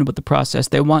disillusioned with the process.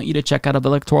 They want you to check out of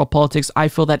electoral politics. I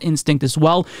feel that instinct as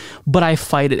well, but I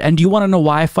fight it. And do you want to know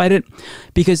why I fight it?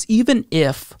 Because even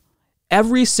if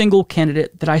every single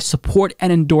candidate that I support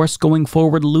and endorse going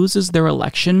forward loses their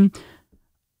election,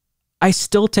 I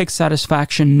still take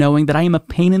satisfaction knowing that I am a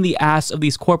pain in the ass of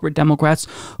these corporate Democrats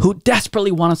who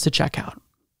desperately want us to check out.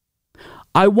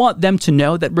 I want them to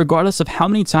know that regardless of how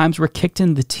many times we're kicked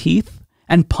in the teeth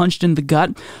and punched in the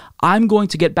gut, I'm going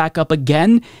to get back up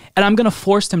again, and I'm going to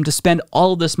force them to spend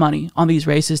all of this money on these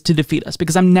races to defeat us,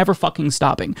 because I'm never fucking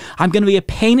stopping. I'm going to be a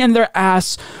pain in their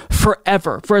ass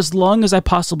forever, for as long as I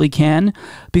possibly can,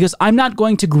 because I'm not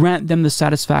going to grant them the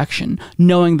satisfaction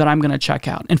knowing that I'm going to check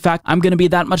out. In fact, I'm going to be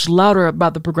that much louder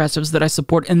about the progressives that I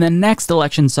support in the next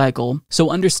election cycle. So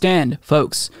understand,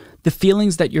 folks, the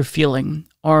feelings that you're feeling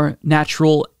are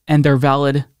natural and they're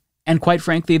valid, and quite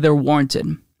frankly, they're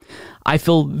warranted. I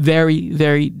feel very,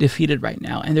 very defeated right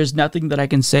now, and there's nothing that I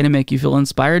can say to make you feel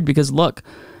inspired, because look,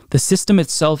 the system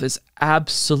itself is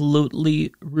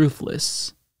absolutely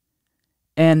ruthless,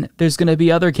 and there's going to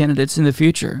be other candidates in the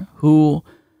future who,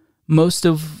 most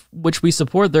of which we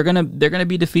support, they're going to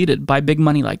be defeated by big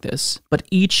money like this. But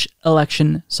each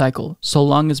election cycle, so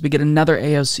long as we get another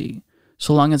AOC,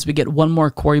 so long as we get one more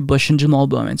Cori Bush and Jamal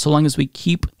Bowman, so long as we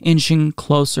keep inching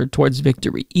closer towards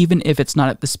victory, even if it's not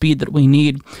at the speed that we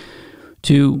need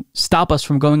to stop us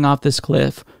from going off this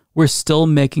cliff, we're still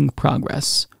making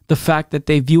progress. The fact that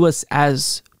they view us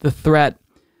as the threat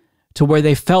to where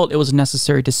they felt it was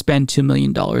necessary to spend $2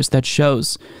 million, that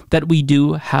shows that we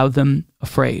do have them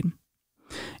afraid.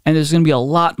 And there's going to be a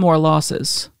lot more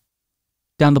losses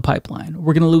down the pipeline.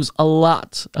 We're going to lose a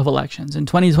lot of elections. In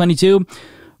 2022,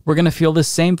 we're going to feel the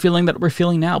same feeling that we're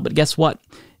feeling now. But guess what?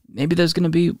 Maybe there's going to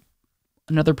be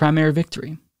another primary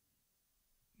victory.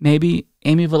 Maybe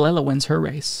Amy Vilela wins her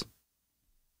race.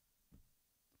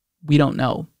 We don't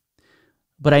know.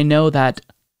 But I know that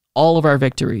all of our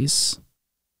victories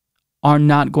are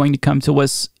not going to come to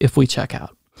us if we check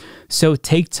out. So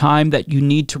take time that you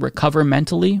need to recover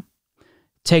mentally.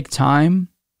 Take time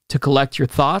to collect your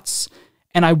thoughts.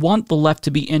 And I want the left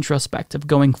to be introspective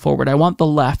going forward. I want the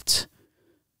left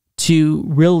to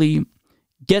really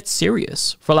get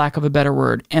serious, for lack of a better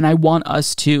word. And I want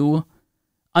us to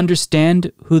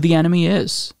understand who the enemy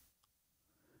is.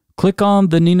 Click on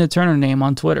the Nina Turner name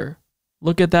on Twitter.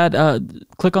 Look at that.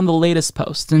 Click on the latest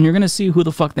post, and you're going to see who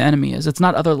the fuck the enemy is. It's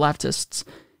not other leftists.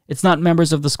 It's not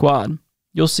members of the squad.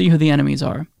 You'll see who the enemies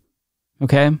are.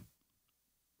 Okay?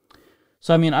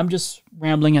 So, I mean, I'm just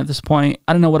rambling at this point.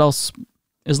 I don't know what else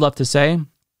is left to say.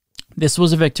 This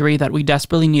was a victory that we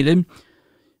desperately needed,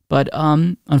 but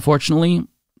unfortunately,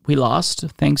 we lost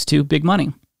thanks to big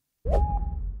money.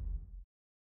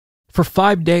 For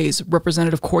 5 days,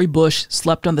 Representative Cori Bush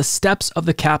slept on the steps of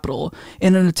the Capitol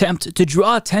in an attempt to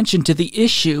draw attention to the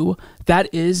issue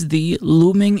that is the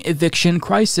looming eviction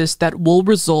crisis that will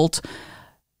result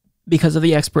because of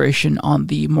the expiration on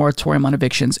the moratorium on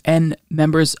evictions. And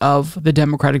members of the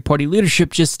Democratic Party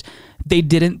leadership they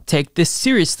didn't take this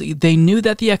seriously. They knew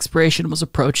that the expiration was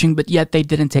approaching, but yet they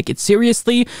didn't take it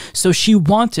seriously. So she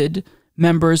wanted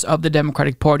members of the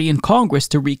Democratic Party in Congress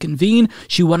to reconvene.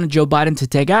 She wanted Joe Biden to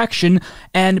take action.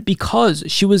 And because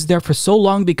she was there for so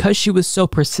long, because she was so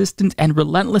persistent and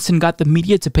relentless and got the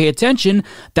media to pay attention,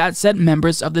 that sent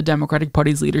members of the Democratic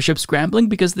Party's leadership scrambling,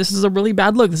 because this is a really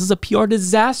bad look. This is a PR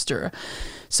disaster.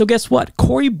 So guess what?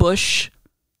 Cori Bush,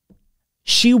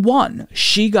 she won.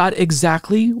 She got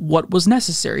exactly what was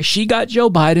necessary. She got Joe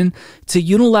Biden to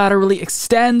unilaterally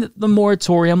extend the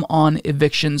moratorium on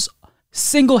evictions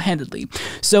single-handedly.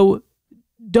 So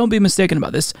don't be mistaken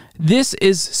about this. This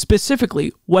is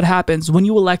specifically what happens when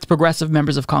you elect progressive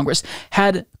members of Congress.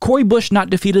 Had Cori Bush not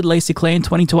defeated Lacey Clay in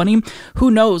 2020,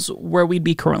 who knows where we'd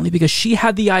be currently, because she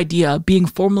had the idea, being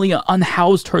formally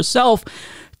unhoused herself,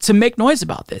 to make noise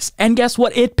about this. And guess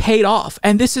what? It paid off.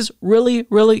 And this is really,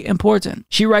 really important.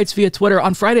 She writes via Twitter,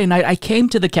 "On Friday night, I came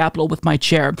to the Capitol with my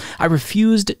chair. I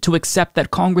refused to accept that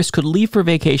Congress could leave for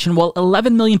vacation while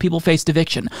 11 million people faced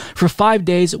eviction. For 5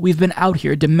 days, we've been out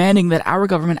here demanding that our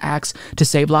government acts to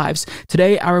save lives.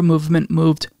 Today, our movement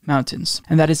moved mountains."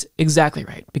 And that is exactly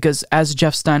right, because as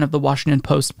Jeff Stein of the Washington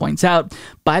Post points out,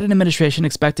 Biden administration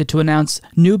expected to announce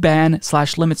new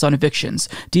ban/limits on evictions.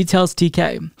 Details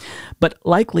TK. But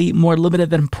likely more limited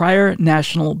than prior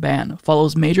national ban,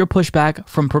 follows major pushback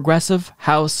from progressive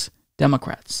House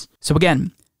Democrats. So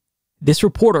again, this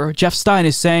reporter, Jeff Stein,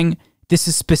 is saying this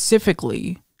is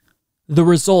specifically the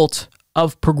result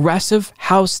of progressive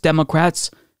House Democrats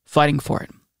fighting for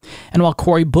it. And while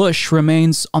Cori Bush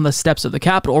remained on the steps of the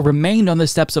Capitol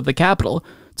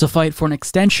to fight for an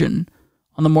extension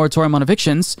on the moratorium on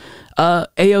evictions,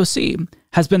 AOC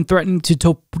has been threatening to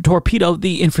torpedo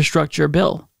the infrastructure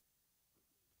bill.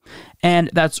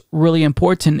 And that's really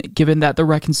important given that the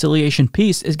reconciliation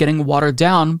piece is getting watered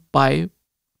down by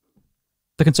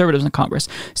the conservatives in Congress.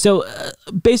 So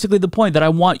basically the point that I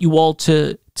want you all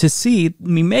to see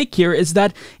me make here is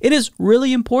that it is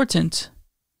really important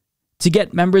to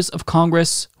get members of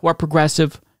Congress who are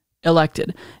progressive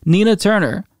elected. Nina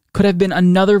Turner could have been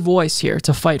another voice here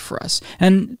to fight for us.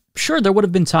 And sure, there would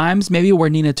have been times maybe where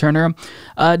Nina Turner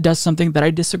does something that I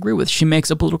disagree with. She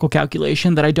makes a political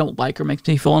calculation that I don't like or makes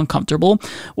me feel uncomfortable,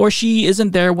 or she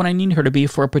isn't there when I need her to be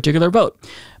for a particular vote.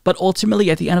 But ultimately,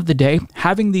 at the end of the day,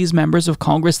 having these members of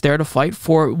Congress there to fight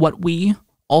for what we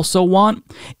also want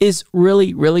is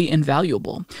really, really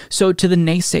invaluable. So to the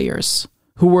naysayers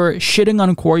who were shitting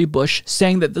on Cori Bush,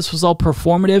 saying that this was all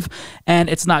performative and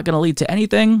it's not going to lead to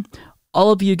anything,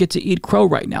 all of you get to eat crow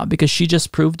right now because she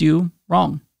just proved you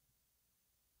wrong.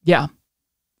 Yeah,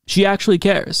 she actually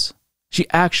cares. She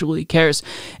actually cares.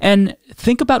 And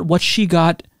think about what she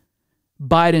got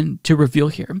Biden to reveal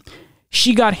here.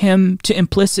 She got him to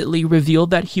implicitly reveal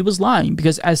that he was lying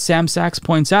because, as Sam Sachs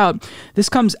points out, this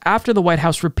comes after the White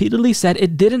House repeatedly said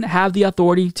it didn't have the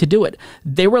authority to do it.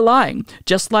 They were lying,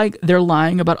 just like they're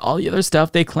lying about all the other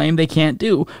stuff they claim they can't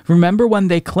do. Remember when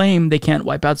they claimed they can't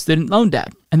wipe out student loan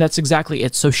debt? And that's exactly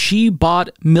it. So she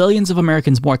bought millions of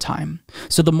Americans more time.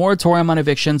 So the moratorium on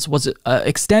evictions was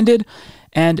extended,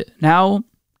 and now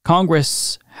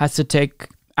Congress has to take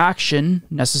action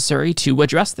necessary to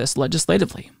address this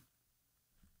legislatively.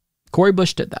 Cori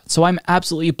Bush did that. So I'm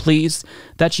absolutely pleased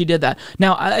that she did that.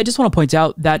 Now, I just want to point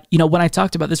out that, when I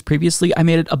talked about this previously, I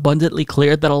made it abundantly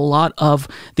clear that a lot of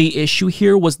the issue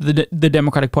here was the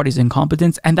Democratic Party's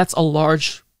incompetence, and that's a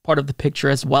large part of the picture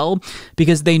as well,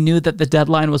 because they knew that the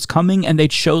deadline was coming and they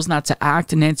chose not to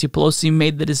act, and Nancy Pelosi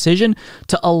made the decision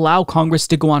to allow Congress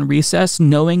to go on recess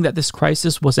knowing that this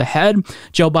crisis was ahead.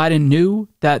 Joe Biden knew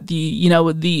that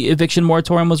the eviction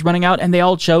moratorium was running out, and they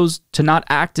all chose to not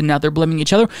act, and now they're blaming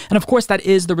each other. And of course that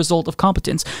is the result of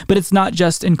competence, but it's not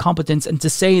just incompetence. And to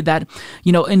say that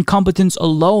incompetence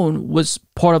alone was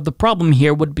part of the problem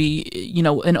here would be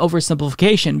an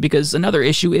oversimplification, because another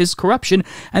issue is corruption,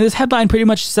 and this headline pretty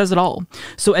much says it all.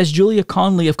 So as Julia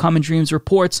Conley of Common Dreams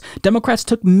reports, Democrats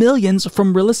took millions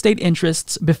from real estate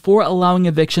interests before allowing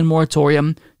eviction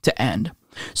moratorium to end.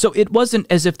 So it wasn't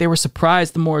as if they were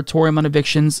surprised the moratorium on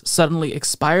evictions suddenly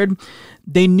expired.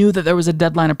 They knew that there was a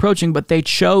deadline approaching, but they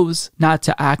chose not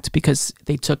to act because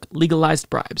they took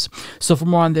legalized bribes. So for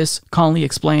more on this, Conley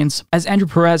explains, as Andrew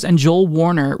Perez and Joel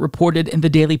Warner reported in the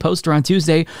Daily Poster on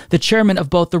Tuesday, the chairman of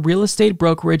both the real estate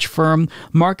brokerage firm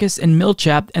Marcus &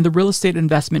 Millichap and the real estate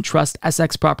investment trust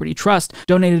Essex Property Trust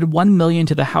donated $1 million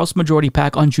to the House Majority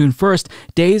PAC on June 1st,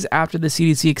 days after the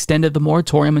CDC extended the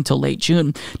moratorium until late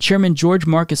June. Chairman George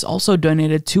Marcus also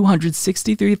donated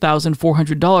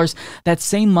 $263,400 that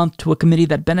same month to a committee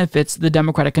that benefits the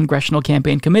Democratic Congressional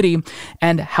Campaign Committee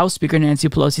and House Speaker Nancy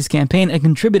Pelosi's campaign, and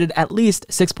contributed at least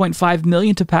 $6.5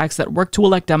 million to PACs that work to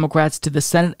elect Democrats to the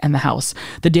Senate and the House.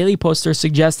 The Daily Poster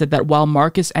suggested that while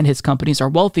Marcus and his companies are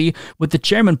wealthy, with the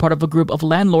chairman part of a group of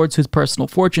landlords whose personal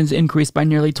fortunes increased by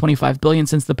nearly $25 billion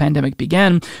since the pandemic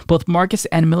began, both Marcus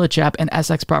and Millichap and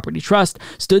Essex Property Trust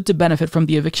stood to benefit from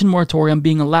the eviction moratorium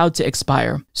being allowed to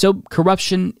expire. So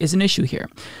corruption is an issue here,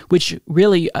 which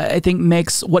really, I think,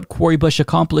 makes what Cori Bush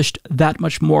accomplished that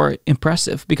much more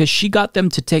impressive, because she got them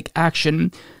to take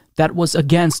action that was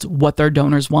against what their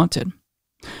donors wanted.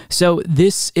 So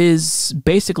this is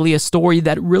basically a story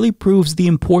that really proves the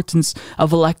importance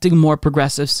of electing more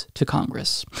progressives to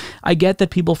Congress. I get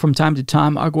that people from time to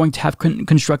time are going to have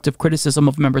constructive criticism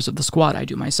of members of the squad. I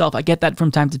do myself. I get that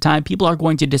from time to time people are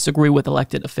going to disagree with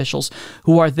elected officials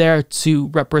who are there to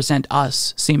represent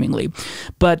us, seemingly.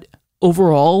 But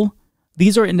overall,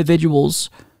 these are individuals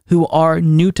who are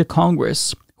new to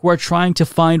Congress, who are trying to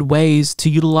find ways to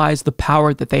utilize the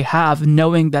power that they have,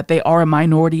 knowing that they are a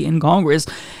minority in Congress,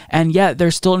 and yet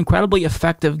they're still incredibly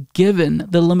effective given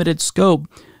the limited scope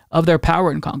of their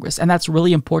power in Congress. And that's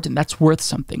really important. That's worth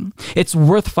something. It's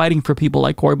worth fighting for people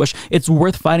like Cori Bush. It's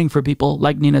worth fighting for people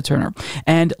like Nina Turner.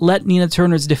 And let Nina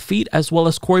Turner's defeat as well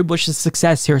as Cori Bush's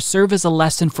success here serve as a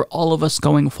lesson for all of us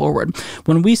going forward.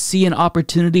 When we see an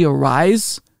opportunity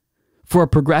arise for a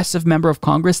progressive member of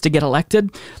Congress to get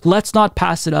elected, let's not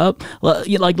pass it up.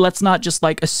 Let's not just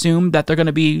assume that they're going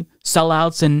to be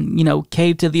sellouts and,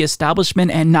 cave to the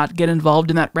establishment and not get involved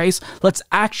in that race. Let's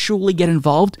actually get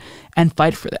involved and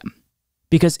fight for them,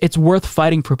 because it's worth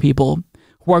fighting for people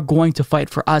who are going to fight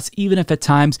for us, even if at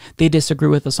times they disagree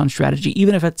with us on strategy,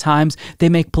 even if at times they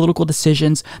make political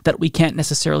decisions that we can't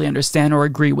necessarily understand or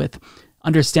agree with.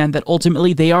 Understand that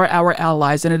ultimately they are our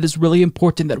allies, and it is really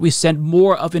important that we send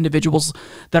more of individuals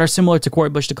that are similar to Cori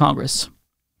Bush to Congress.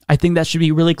 I think that should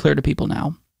be really clear to people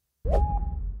now.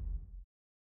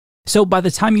 So by the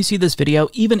time you see this video,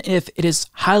 even if it is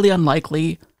highly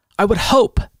unlikely, I would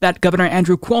hope that Governor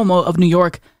Andrew Cuomo of New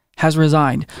York has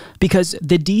resigned, because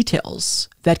the details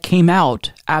that came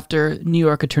out after New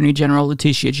York Attorney General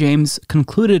Letitia James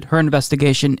concluded her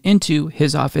investigation into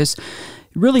his office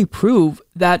really prove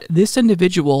that this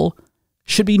individual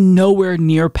should be nowhere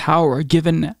near power,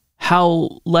 given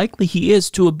how likely he is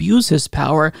to abuse his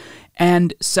power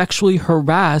and sexually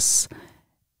harass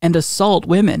and assault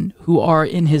women who are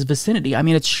in his vicinity. I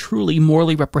mean, it's truly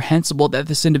morally reprehensible that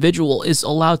this individual is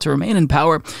allowed to remain in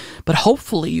power. But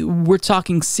hopefully, we're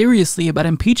talking seriously about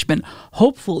impeachment.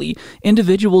 Hopefully,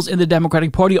 individuals in the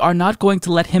Democratic Party are not going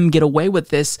to let him get away with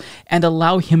this and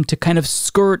allow him to kind of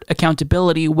skirt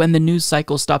accountability when the news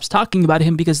cycle stops talking about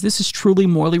him, because this is truly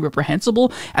morally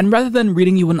reprehensible. And rather than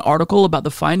reading you an article about the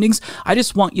findings, I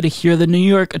just want you to hear the New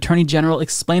York Attorney General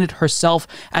explain it herself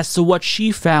as to what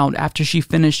she found after she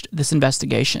finished this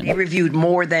investigation. He reviewed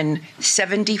more than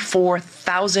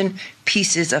 74,000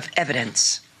 pieces of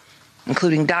evidence,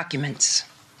 including documents,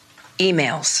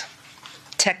 emails,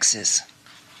 texts,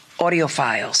 audio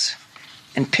files,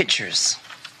 and pictures.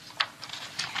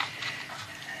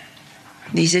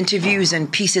 These interviews and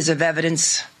pieces of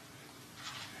evidence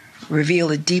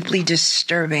reveal a deeply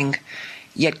disturbing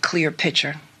yet clear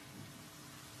picture.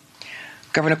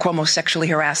 Governor Cuomo sexually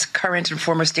harassed current and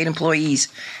former state employees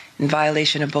in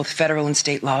violation of both federal and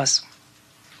state laws.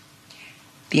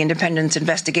 The independent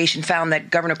investigation found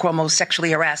that Governor Cuomo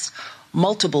sexually harassed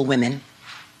multiple women,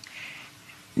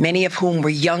 many of whom were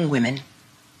young women,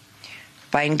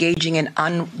 by engaging in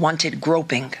unwanted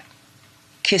groping,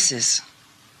 kisses,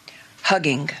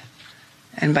 hugging,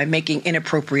 and by making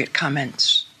inappropriate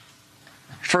comments.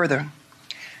 Further,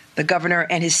 the governor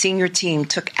and his senior team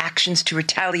took actions to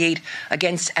retaliate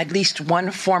against at least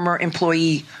one former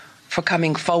employee for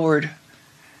coming forward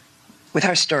with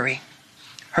her story,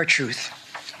 her truth.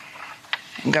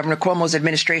 And Governor Cuomo's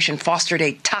administration fostered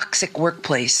a toxic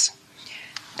workplace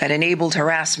that enabled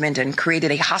harassment and created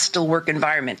a hostile work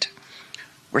environment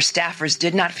where staffers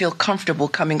did not feel comfortable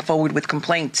coming forward with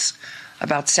complaints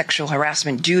about sexual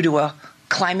harassment due to a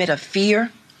climate of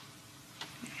fear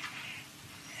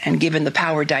and given the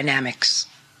power dynamics.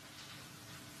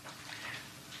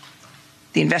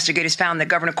 The investigators found that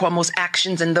Governor Cuomo's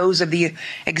actions and those of the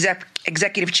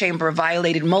executive chamber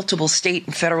violated multiple state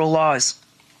and federal laws,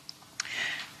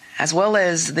 as well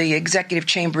as the executive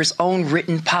chamber's own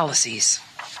written policies.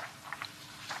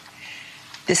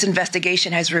 This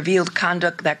investigation has revealed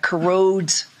conduct that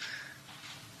corrodes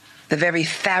the very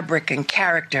fabric and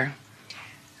character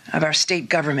of our state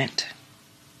government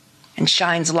and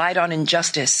shines light on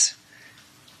injustice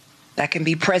that can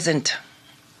be present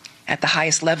at the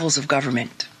highest levels of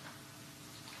government.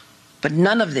 But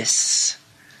none of this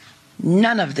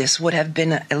would have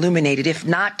been illuminated if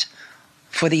not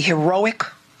for the heroic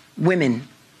women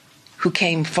who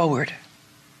came forward.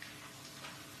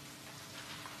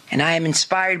 And I am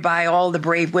inspired by all the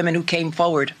brave women who came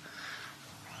forward.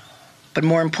 But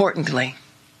more importantly,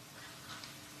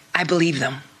 I believe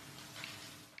them.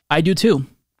 I do too.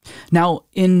 Now,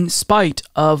 in spite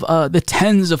of the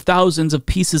tens of thousands of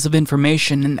pieces of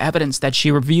information and evidence that she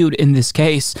reviewed in this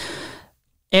case,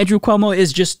 Andrew Cuomo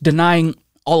is just denying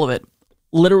all of it.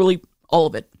 Literally All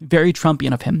of it. Very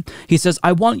Trumpian of him. He says,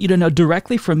 I want you to know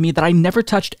directly from me that I never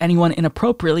touched anyone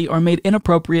inappropriately or made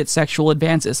inappropriate sexual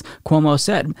advances. Cuomo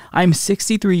said, I'm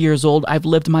 63 years old. I've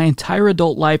lived my entire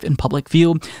adult life in public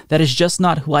view. That is just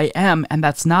not who I am, and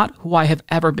that's not who I have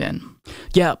ever been.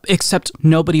 Yeah, except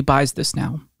nobody buys this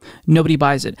now. Nobody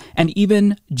buys it. And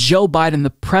even Joe Biden, the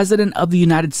president of the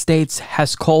United States,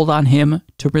 has called on him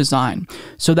to resign.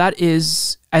 So that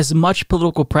is as much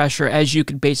political pressure as you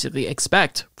could basically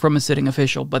expect from a sitting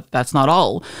official, but that's not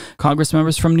all. Congress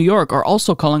members from New York are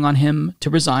also calling on him to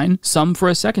resign, some for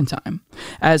a second time.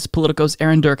 As Politico's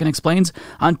Aaron Durkin explains,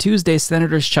 on Tuesday,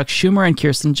 Senators Chuck Schumer and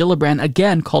Kirsten Gillibrand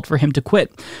again called for him to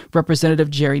quit. Representative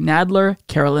Jerry Nadler,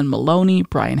 Carolyn Maloney,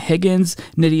 Brian Higgins,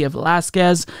 Nydia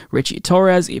Velázquez, Richie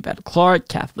Torres, Yvette Clarke,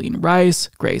 Kathleen Rice,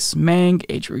 Grace Meng,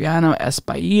 Adriano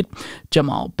Espaillat,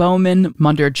 Jamal Bowman,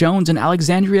 Mondaire Jones, and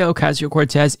Alexandria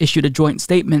Ocasio-Cortez issued a joint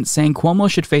statement saying Cuomo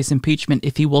should face impeachment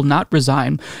if he will not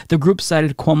resign. The group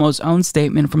cited Cuomo's own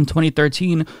statement from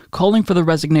 2013 calling for the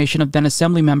resignation of then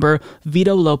Assembly member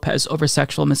Vito Lopez over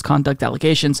sexual misconduct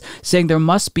allegations, saying there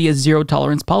must be a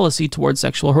zero-tolerance policy towards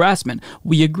sexual harassment.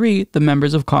 We agree, the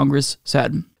members of Congress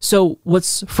said. So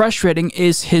what's frustrating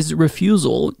is his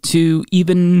refusal to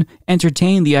even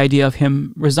entertain the idea of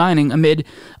him resigning amid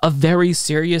a very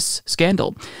serious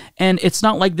scandal. And it's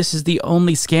not like this is the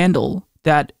only scandal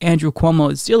that Andrew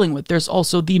Cuomo is dealing with. There's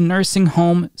also the nursing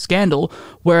home scandal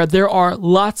where there are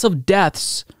lots of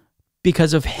deaths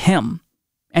because of him.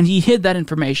 And he hid that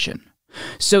information.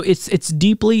 So it's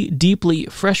deeply, deeply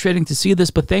frustrating to see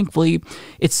this, but thankfully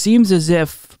it seems as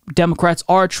if Democrats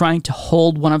are trying to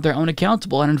hold one of their own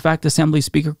accountable. And in fact, Assembly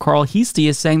Speaker Carl Heastie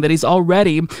is saying that he's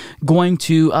already going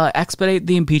to expedite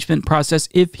the impeachment process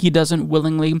if he doesn't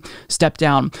willingly step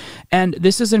down. And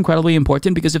this is incredibly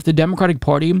important because if the Democratic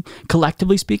Party,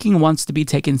 collectively speaking, wants to be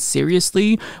taken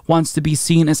seriously, wants to be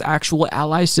seen as actual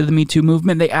allies to the Me Too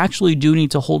movement, they actually do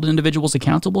need to hold individuals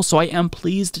accountable. So I am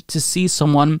pleased to see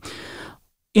someone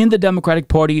in the Democratic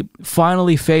Party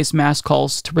finally face mass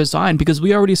calls to resign, because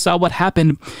we already saw what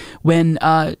happened when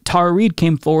Tara Reade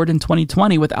came forward in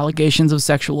 2020 with allegations of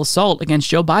sexual assault against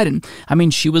Joe Biden. I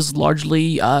mean, she was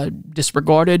largely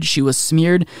disregarded. She was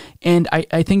smeared. And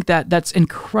I think that that's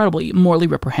incredibly morally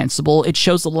reprehensible. It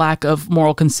shows a lack of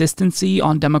moral consistency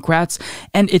on Democrats.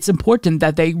 And it's important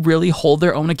that they really hold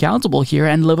their own accountable here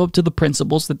and live up to the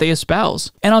principles that they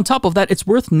espouse. And on top of that, it's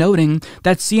worth noting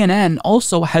that CNN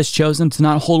also has chosen to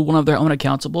not hold one of their own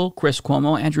accountable, Chris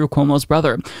Cuomo, Andrew Cuomo's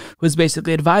brother, who is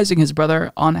basically advising his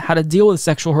brother on how to deal with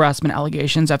sexual harassment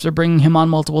allegations after bringing him on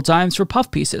multiple times for puff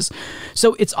pieces.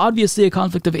 So it's obviously a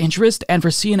conflict of interest, and for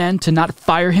CNN to not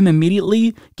fire him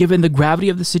immediately, given the gravity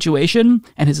of the situation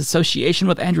and his association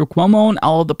with Andrew Cuomo and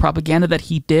all of the propaganda that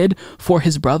he did for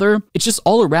his brother, it's just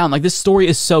all around, like, this story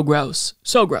is so gross.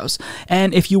 So gross.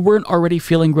 And if you weren't already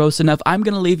feeling gross enough, I'm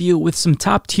going to leave you with some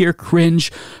top-tier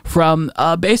cringe from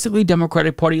basically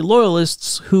Democratic Party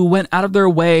loyalists who went out of their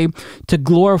way to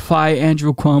glorify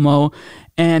Andrew Cuomo.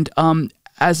 And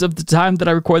as of the time that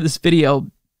I record this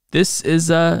video, this is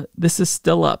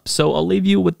still up. So I'll leave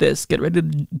you with this. Get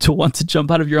ready to want to jump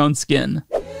out of your own skin.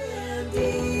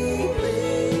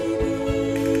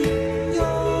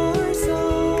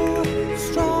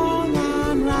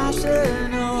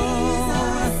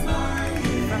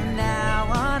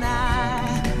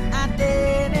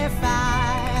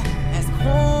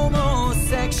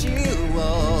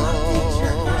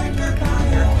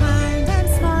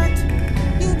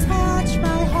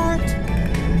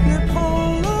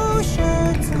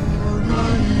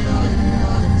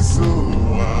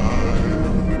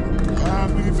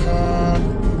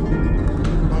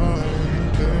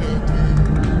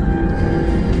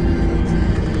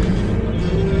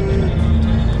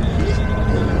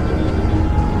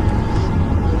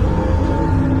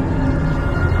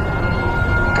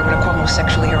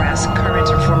 Sexually harass current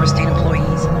or former state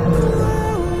employees.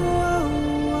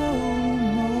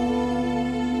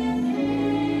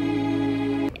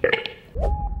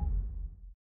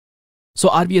 So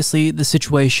obviously the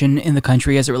situation in the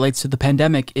country as it relates to the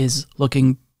pandemic is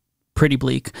looking pretty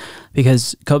bleak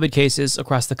because COVID cases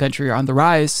across the country are on the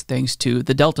rise thanks to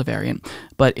the Delta variant.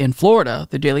 But in Florida,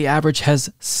 the daily average has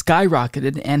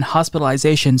skyrocketed and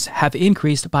hospitalizations have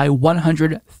increased by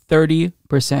 130%.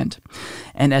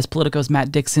 And as Politico's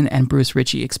Matt Dixon and Bruce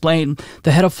Ritchie explained,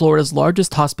 the head of Florida's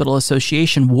largest hospital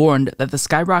association warned that the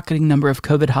skyrocketing number of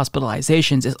COVID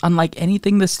hospitalizations is unlike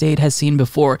anything the state has seen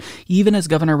before, even as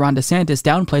Governor Ron DeSantis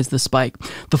downplays the spike.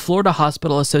 The Florida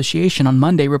Hospital Association on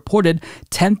Monday reported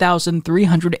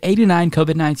 10,389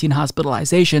 COVID-19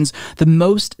 hospitalizations, the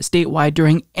most statewide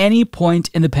during any point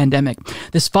in the pandemic.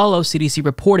 This follows CDC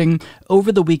reporting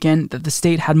over the weekend that the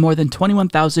state had more than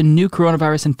 21,000 new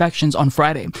coronavirus infections on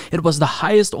Friday. It was the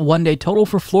highest one-day total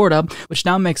for Florida, which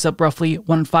now makes up roughly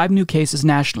 1 in 5 new cases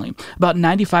nationally. About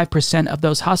 95% of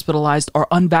those hospitalized are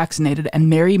unvaccinated, and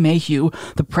Mary Mayhew,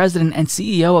 the president and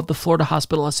CEO of the Florida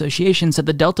Hospital Association, said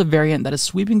the Delta variant that is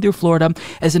sweeping through Florida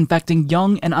is infecting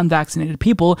young and unvaccinated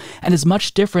people and is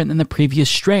much different than the previous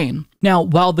strain. Now,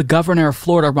 while the governor of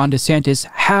Florida, Ron DeSantis,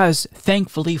 has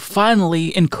thankfully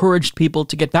finally encouraged people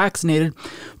to get vaccinated,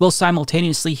 well,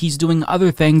 simultaneously, he's doing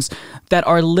other things that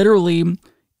are literally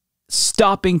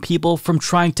stopping people from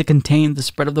trying to contain the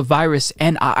spread of the virus.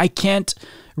 And I can't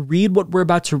read what we're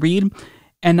about to read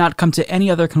and not come to any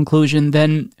other conclusion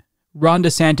than Ron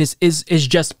DeSantis is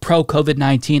just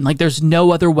pro-COVID-19. Like, there's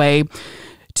no other way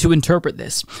to interpret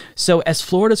this. So as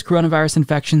Florida's coronavirus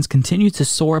infections continue to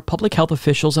soar, public health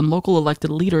officials and local elected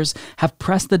leaders have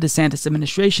pressed the DeSantis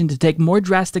administration to take more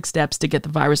drastic steps to get the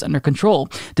virus under control.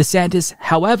 DeSantis,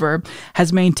 however,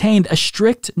 has maintained a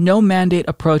strict no-mandate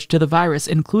approach to the virus,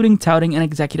 including touting an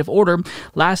executive order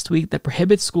last week that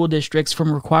prohibits school districts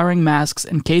from requiring masks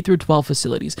in K-12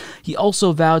 facilities. He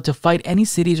also vowed to fight any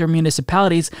cities or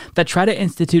municipalities that try to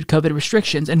institute COVID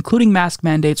restrictions, including mask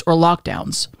mandates or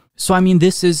lockdowns. So, I mean,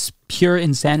 this is pure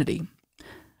insanity.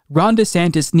 Ron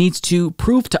DeSantis needs to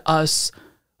prove to us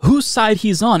whose side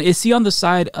he's on. Is he on the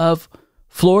side of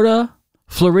Florida,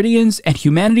 Floridians, and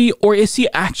humanity, or is he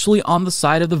actually on the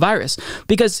side of the virus?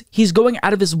 Because he's going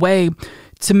out of his way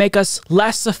to make us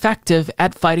less effective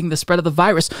at fighting the spread of the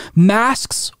virus.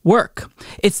 Masks work.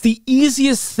 It's the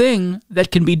easiest thing that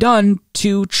can be done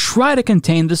to try to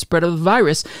contain the spread of the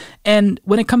virus. And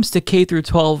when it comes to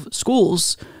K-12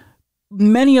 schools,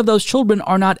 many of those children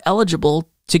are not eligible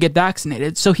to get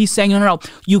vaccinated. So he's saying, no,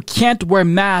 you can't wear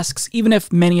masks, even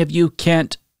if many of you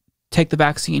can't take the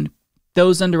vaccine.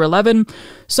 Those under 11,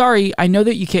 sorry, I know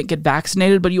that you can't get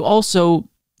vaccinated, but you also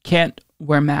can't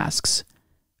wear masks.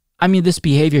 I mean, this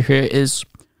behavior here is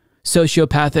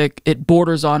sociopathic. It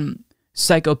borders on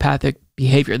psychopathic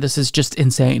behavior. This is just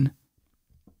insane.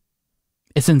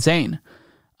 It's insane.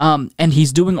 And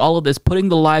he's doing all of this, putting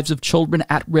the lives of children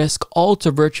at risk, all to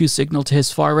virtue signal to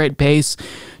his far-right base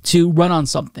to run on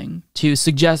something, to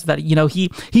suggest that,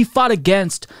 he fought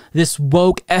against this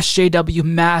woke SJW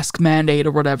mask mandate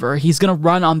or whatever. He's going to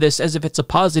run on this as if it's a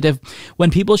positive, when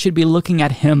people should be looking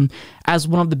at him as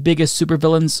one of the biggest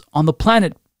supervillains on the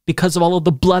planet because of all of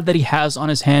the blood that he has on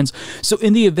his hands. So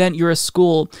in the event you're a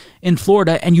school in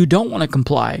Florida and you don't want to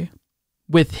comply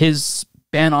with his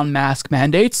ban on mask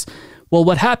mandates, well,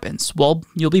 what happens? Well,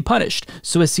 you'll be punished.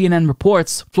 So as CNN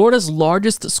reports, Florida's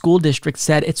largest school district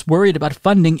said it's worried about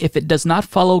funding if it does not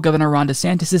follow Governor Ron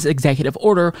DeSantis' executive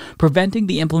order preventing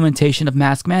the implementation of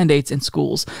mask mandates in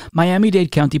schools.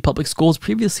 Miami-Dade County Public Schools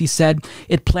previously said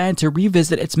it planned to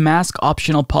revisit its mask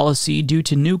optional policy due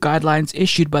to new guidelines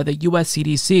issued by the U.S.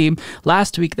 CDC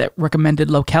last week that recommended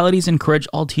localities encourage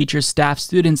all teachers, staff,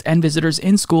 students, and visitors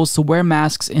in schools to wear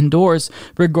masks indoors,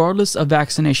 regardless of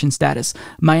vaccination status.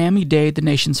 Miami-Dade, the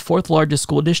nation's fourth largest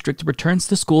school district, returns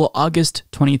to school August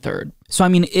 23rd. So, I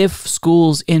mean, if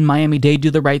schools in Miami-Dade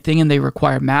do the right thing and they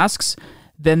require masks,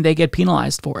 then they get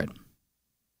penalized for it.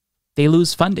 They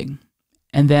lose funding.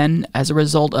 And then, as a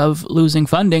result of losing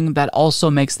funding, that also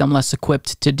makes them less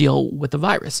equipped to deal with the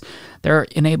virus. They're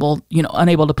unable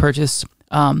to purchase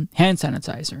hand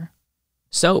sanitizer,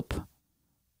 soap,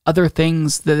 other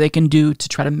things that they can do to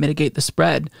try to mitigate the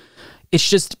spread. It's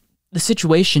just, the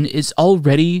situation is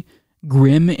already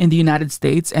grim in the United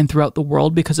States and throughout the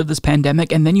world because of this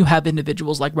pandemic, and then you have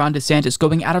individuals like Ron DeSantis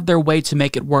going out of their way to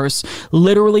make it worse,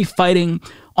 literally fighting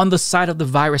on the side of the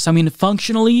virus. I mean,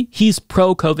 functionally, he's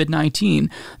pro-COVID-19.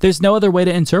 There's no other way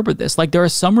to interpret this. Like, there are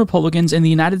some Republicans in the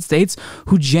United States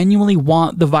who genuinely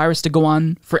want the virus to go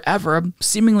on forever,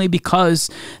 seemingly because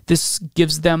this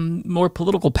gives them more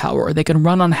political power. They can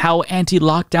run on how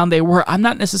anti-lockdown they were. I'm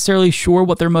not necessarily sure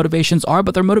what their motivations are,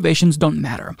 but their motivations don't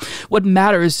matter. What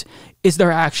matters is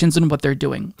their actions and what they're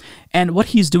doing. And what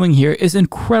he's doing here is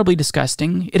incredibly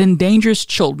disgusting. It endangers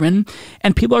children,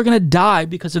 and people are going to die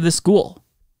because of this school.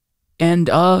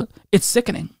 And it's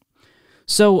sickening.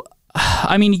 So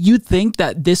I mean, you'd think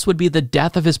that this would be the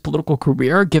death of his political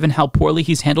career, given how poorly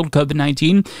he's handled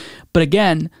COVID-19. But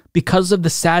again, because of the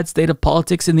sad state of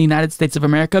politics in the United States of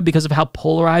America, because of how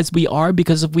polarized we are,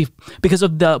 because of the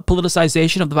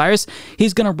politicization of the virus,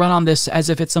 he's going to run on this as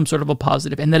if it's some sort of a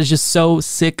positive. And that is just so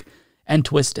sick and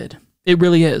twisted. It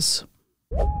really is.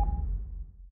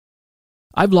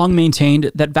 I've long maintained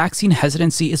that vaccine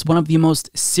hesitancy is one of the most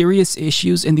serious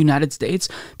issues in the United States,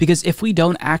 because if we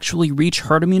don't actually reach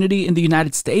herd immunity in the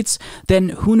United States, then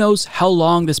who knows how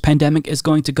long this pandemic is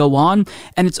going to go on,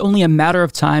 and it's only a matter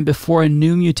of time before a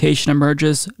new mutation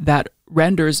emerges that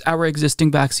renders our existing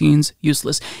vaccines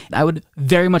useless. I would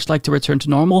very much like to return to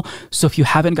normal, so if you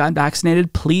haven't gotten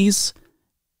vaccinated, please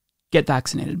get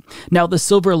vaccinated. Now, the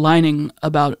silver lining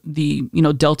about the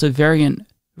Delta variant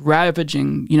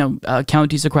ravaging,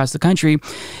 counties across the country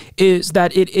is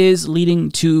that it is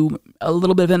leading to a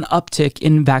little bit of an uptick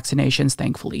in vaccinations,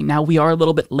 thankfully. Now, we are a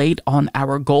little bit late on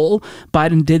our goal.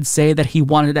 Biden did say that he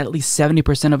wanted at least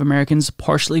 70% of Americans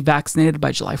partially vaccinated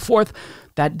by July 4th.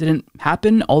 That didn't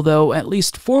happen, although at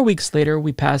least 4 weeks later,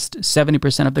 we passed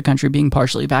 70% of the country being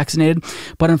partially vaccinated.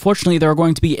 But unfortunately, there are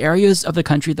going to be areas of the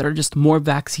country that are just more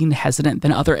vaccine hesitant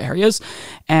than other areas.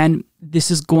 And this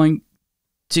is going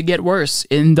to get worse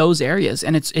in those areas,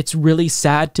 and it's really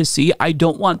sad to see. I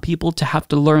don't want people to have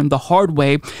to learn the hard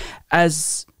way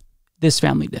as this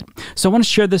family did. So I want to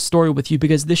share this story with you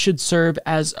because this should serve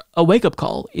as a wake-up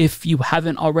call if you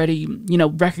haven't already,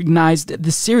 recognized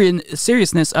the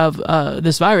seriousness of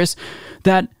this virus,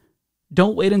 that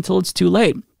don't wait until it's too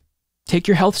late. Take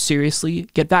your health seriously,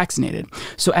 get vaccinated.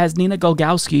 So as Nina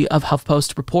Golgowski of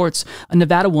HuffPost reports, a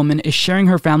Nevada woman is sharing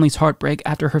her family's heartbreak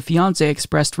after her fiancé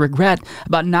expressed regret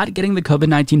about not getting the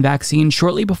COVID-19 vaccine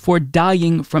shortly before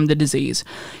dying from the disease.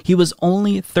 He was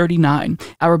only 39.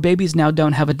 Our babies now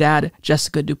don't have a dad,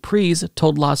 Jessica Dupreez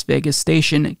told Las Vegas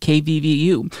station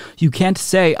KVVU. You can't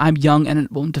say I'm young and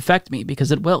it won't affect me,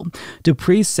 because it will.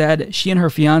 Dupreez said she and her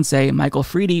fiancé, Michael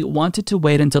Freedy, wanted to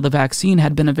wait until the vaccine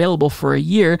had been available for a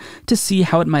year to see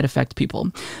how it might affect people.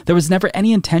 There was never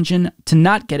any intention to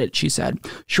not get it, she said.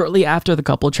 Shortly after the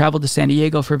couple traveled to San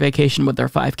Diego for vacation with their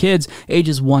 5 kids,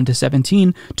 ages 1 to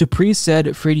 17, Dupreez said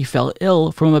Freedy fell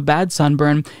ill from a bad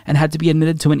sunburn and had to be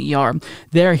admitted to an ER.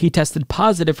 There, he tested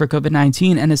positive for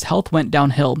COVID-19 and his health went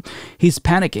downhill. He's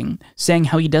panicking, saying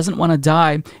how he doesn't want to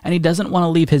die and he doesn't want to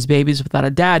leave his babies without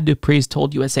a dad, Dupreez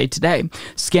told USA Today.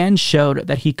 Scans showed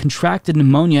that he contracted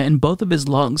pneumonia in both of his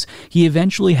lungs. He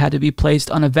eventually had to be placed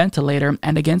on a ventilator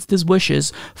and, against his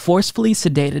wishes, forcefully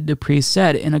sedated, Dupreez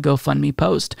said in a GoFundMe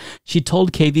post. She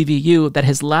told KVVU that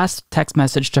his last text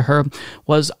message to her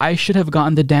was, "I should have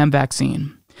gotten the damn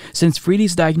vaccine." Since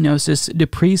Freedy's diagnosis,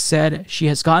 Dupreez said she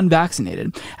has gotten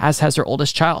vaccinated, as has her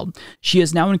oldest child. She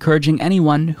is now encouraging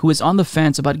anyone who is on the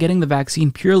fence about getting the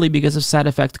vaccine purely because of side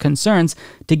effect concerns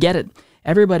to get it.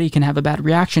 Everybody can have a bad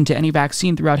reaction to any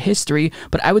vaccine throughout history,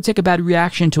 but I would take a bad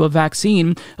reaction to a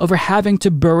vaccine over having to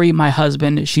bury my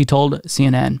husband, she told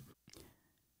CNN.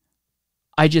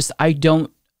 I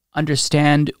don't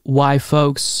understand why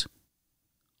folks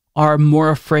are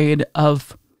more afraid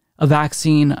of a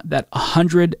vaccine that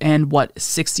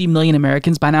 60 million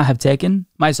Americans by now have taken,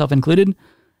 myself included,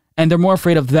 and they're more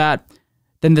afraid of that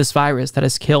than this virus that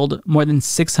has killed more than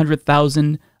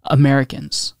 600,000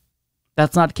 Americans.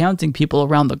 That's not counting people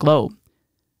around the globe,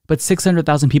 but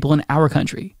 600,000 people in our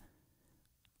country.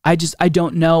 I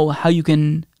don't know how you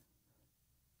can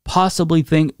possibly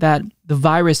think that the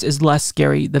virus is less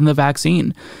scary than the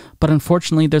vaccine. But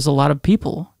unfortunately, there's a lot of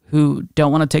people who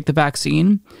don't want to take the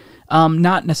vaccine,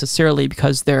 not necessarily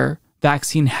because they're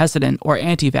vaccine hesitant or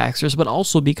anti-vaxxers, but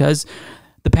also because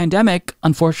the pandemic,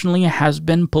 unfortunately, has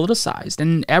been politicized,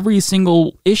 and every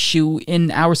single issue in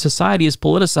our society is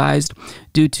politicized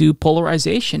due to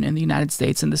polarization in the United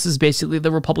States. And this is basically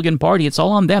the Republican Party. It's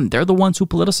all on them. They're the ones who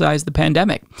politicized the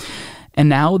pandemic. And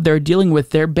now they're dealing with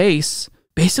their base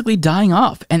basically dying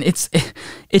off. And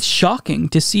it's shocking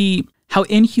to see how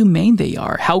inhumane they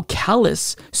are, how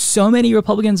callous so many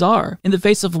Republicans are in the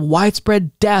face of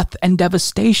widespread death and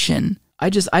devastation. I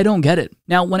don't get it.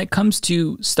 Now, when it comes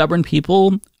to stubborn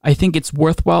people, I think it's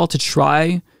worthwhile to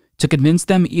try to convince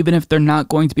them, even if they're not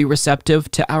going to be receptive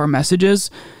to our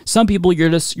messages. Some people you're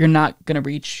not going to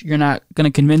reach, you're not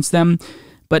going to convince them.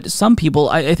 But some people,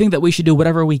 I think that we should do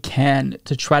whatever we can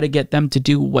to try to get them to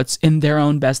do what's in their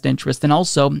own best interest, and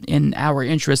also in our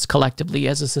interest collectively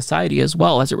as a society as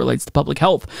well, as it relates to public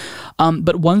health.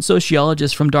 But one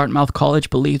sociologist from Dartmouth College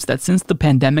believes that since the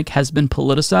pandemic has been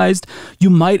politicized, you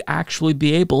might actually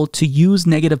be able to use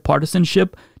negative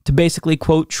partisanship to basically,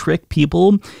 quote, trick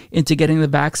people into getting the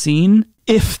vaccine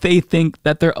if they think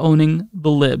that they're owning the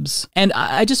libs. And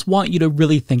I just want you to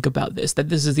really think about this, that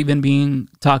this is even being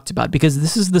talked about, because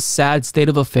this is the sad state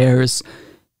of affairs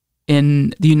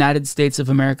in the United States of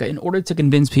America. In order to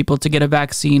convince people to get a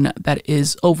vaccine that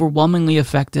is overwhelmingly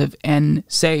effective and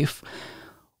safe,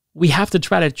 we have to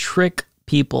try to trick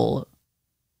people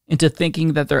into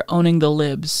thinking that they're owning the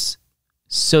libs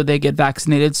so they get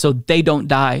vaccinated so they don't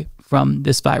die from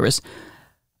this virus.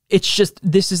 It's just,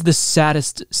 this is the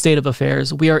saddest state of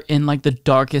affairs. We are in like the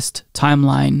darkest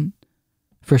timeline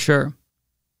for sure.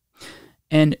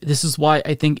 And this is why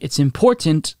I think it's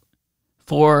important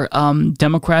for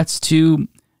Democrats to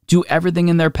do everything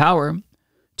in their power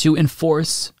to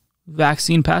enforce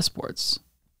vaccine passports.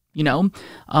 You know,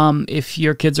 if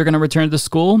your kids are going to return to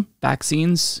school,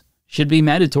 vaccines should be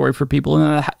mandatory for people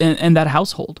in that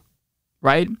household,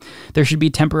 right? There should be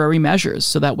temporary measures.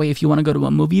 So that way, if you want to go to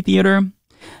a movie theater,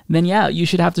 then yeah, you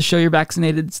should have to show your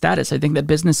vaccinated status. I think that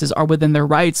businesses are within their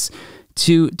rights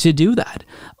to do that.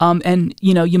 And,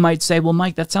 you know, you might say, well,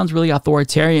 Mike, that sounds really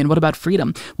authoritarian. What about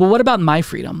freedom? Well, what about my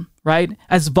freedom, right?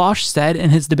 As Vosh said in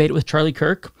his debate with Charlie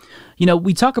Kirk, you know,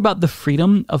 we talk about the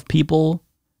freedom of people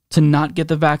to not get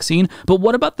the vaccine, but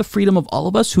what about the freedom of all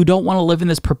of us who don't want to live in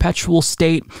this perpetual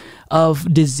state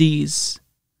of disease,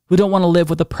 who don't want to live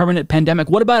with a permanent pandemic?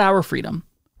 What about our freedom?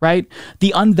 Right?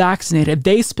 The unvaccinated,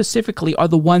 they specifically are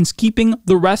the ones keeping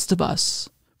the rest of us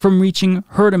from reaching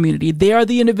herd immunity. They are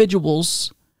the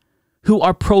individuals who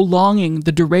are prolonging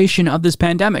the duration of this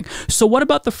pandemic. So what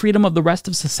about the freedom of the rest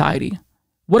of society?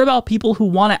 What about people who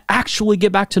want to actually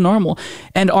get back to normal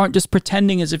and aren't just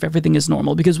pretending as if everything is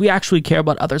normal because we actually care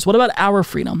about others? What about our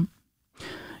freedom?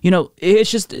 You know,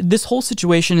 it's just, this whole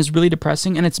situation is really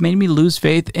depressing, and it's made me lose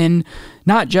faith in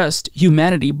not just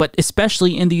humanity, but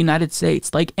especially in the United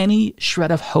States. Like, any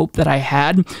shred of hope that I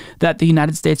had that the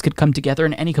United States could come together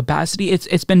in any capacity,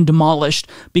 it's been demolished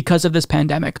because of this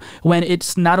pandemic, when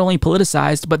it's not only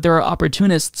politicized, but there are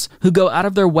opportunists who go out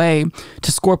of their way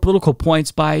to score political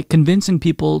points by convincing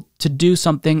people to do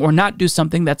something or not do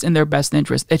something that's in their best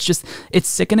interest. It's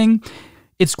sickening.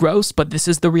 It's gross, but this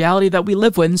is the reality that we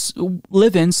live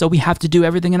in, so we have to do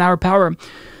everything in our power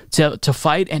to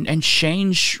fight and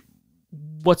change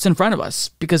what's in front of us,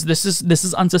 because this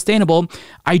is unsustainable.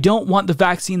 I don't want the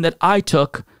vaccine that I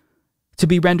took to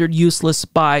be rendered useless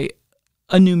by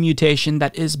a new mutation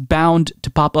that is bound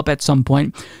to pop up at some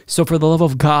point. So for the love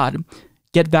of God,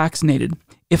 get vaccinated.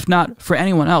 If not for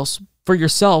anyone else, for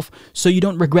yourself, so you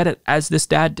don't regret it as this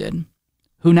dad did,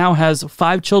 who now has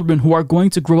 5 children who are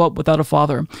going to grow up without a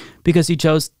father because he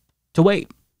chose to wait.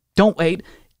 Don't wait.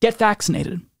 Get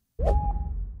vaccinated.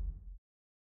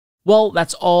 Well,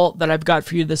 that's all that I've got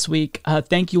for you this week.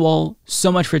 Thank you all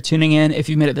so much for tuning in if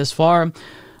you've made it this far.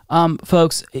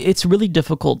 Folks, it's really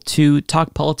difficult to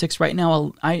talk politics right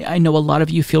now. I know a lot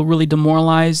of you feel really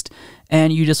demoralized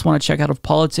and you just want to check out of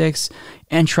politics.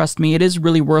 And trust me, it is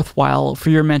really worthwhile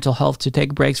for your mental health to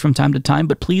take breaks from time to time,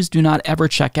 but please do not ever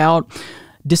check out.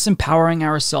 Disempowering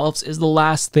ourselves is the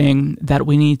last thing that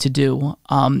we need to do.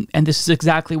 And this is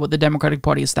exactly what the Democratic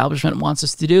Party establishment wants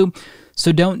us to do.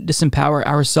 So don't disempower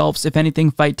ourselves. If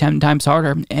anything, fight 10 times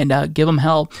harder and give them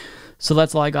hell. So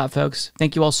that's all I got, folks.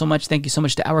 Thank you all so much. Thank you so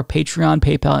much to our Patreon,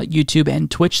 PayPal, YouTube, and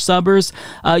Twitch subbers.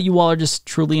 You all are just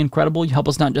truly incredible. You help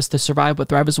us not just to survive, but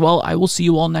thrive as well. I will see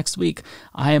you all next week.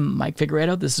 I am Mike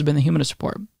Figueredo. This has been the Humanist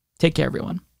Report. Take care,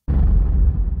 everyone.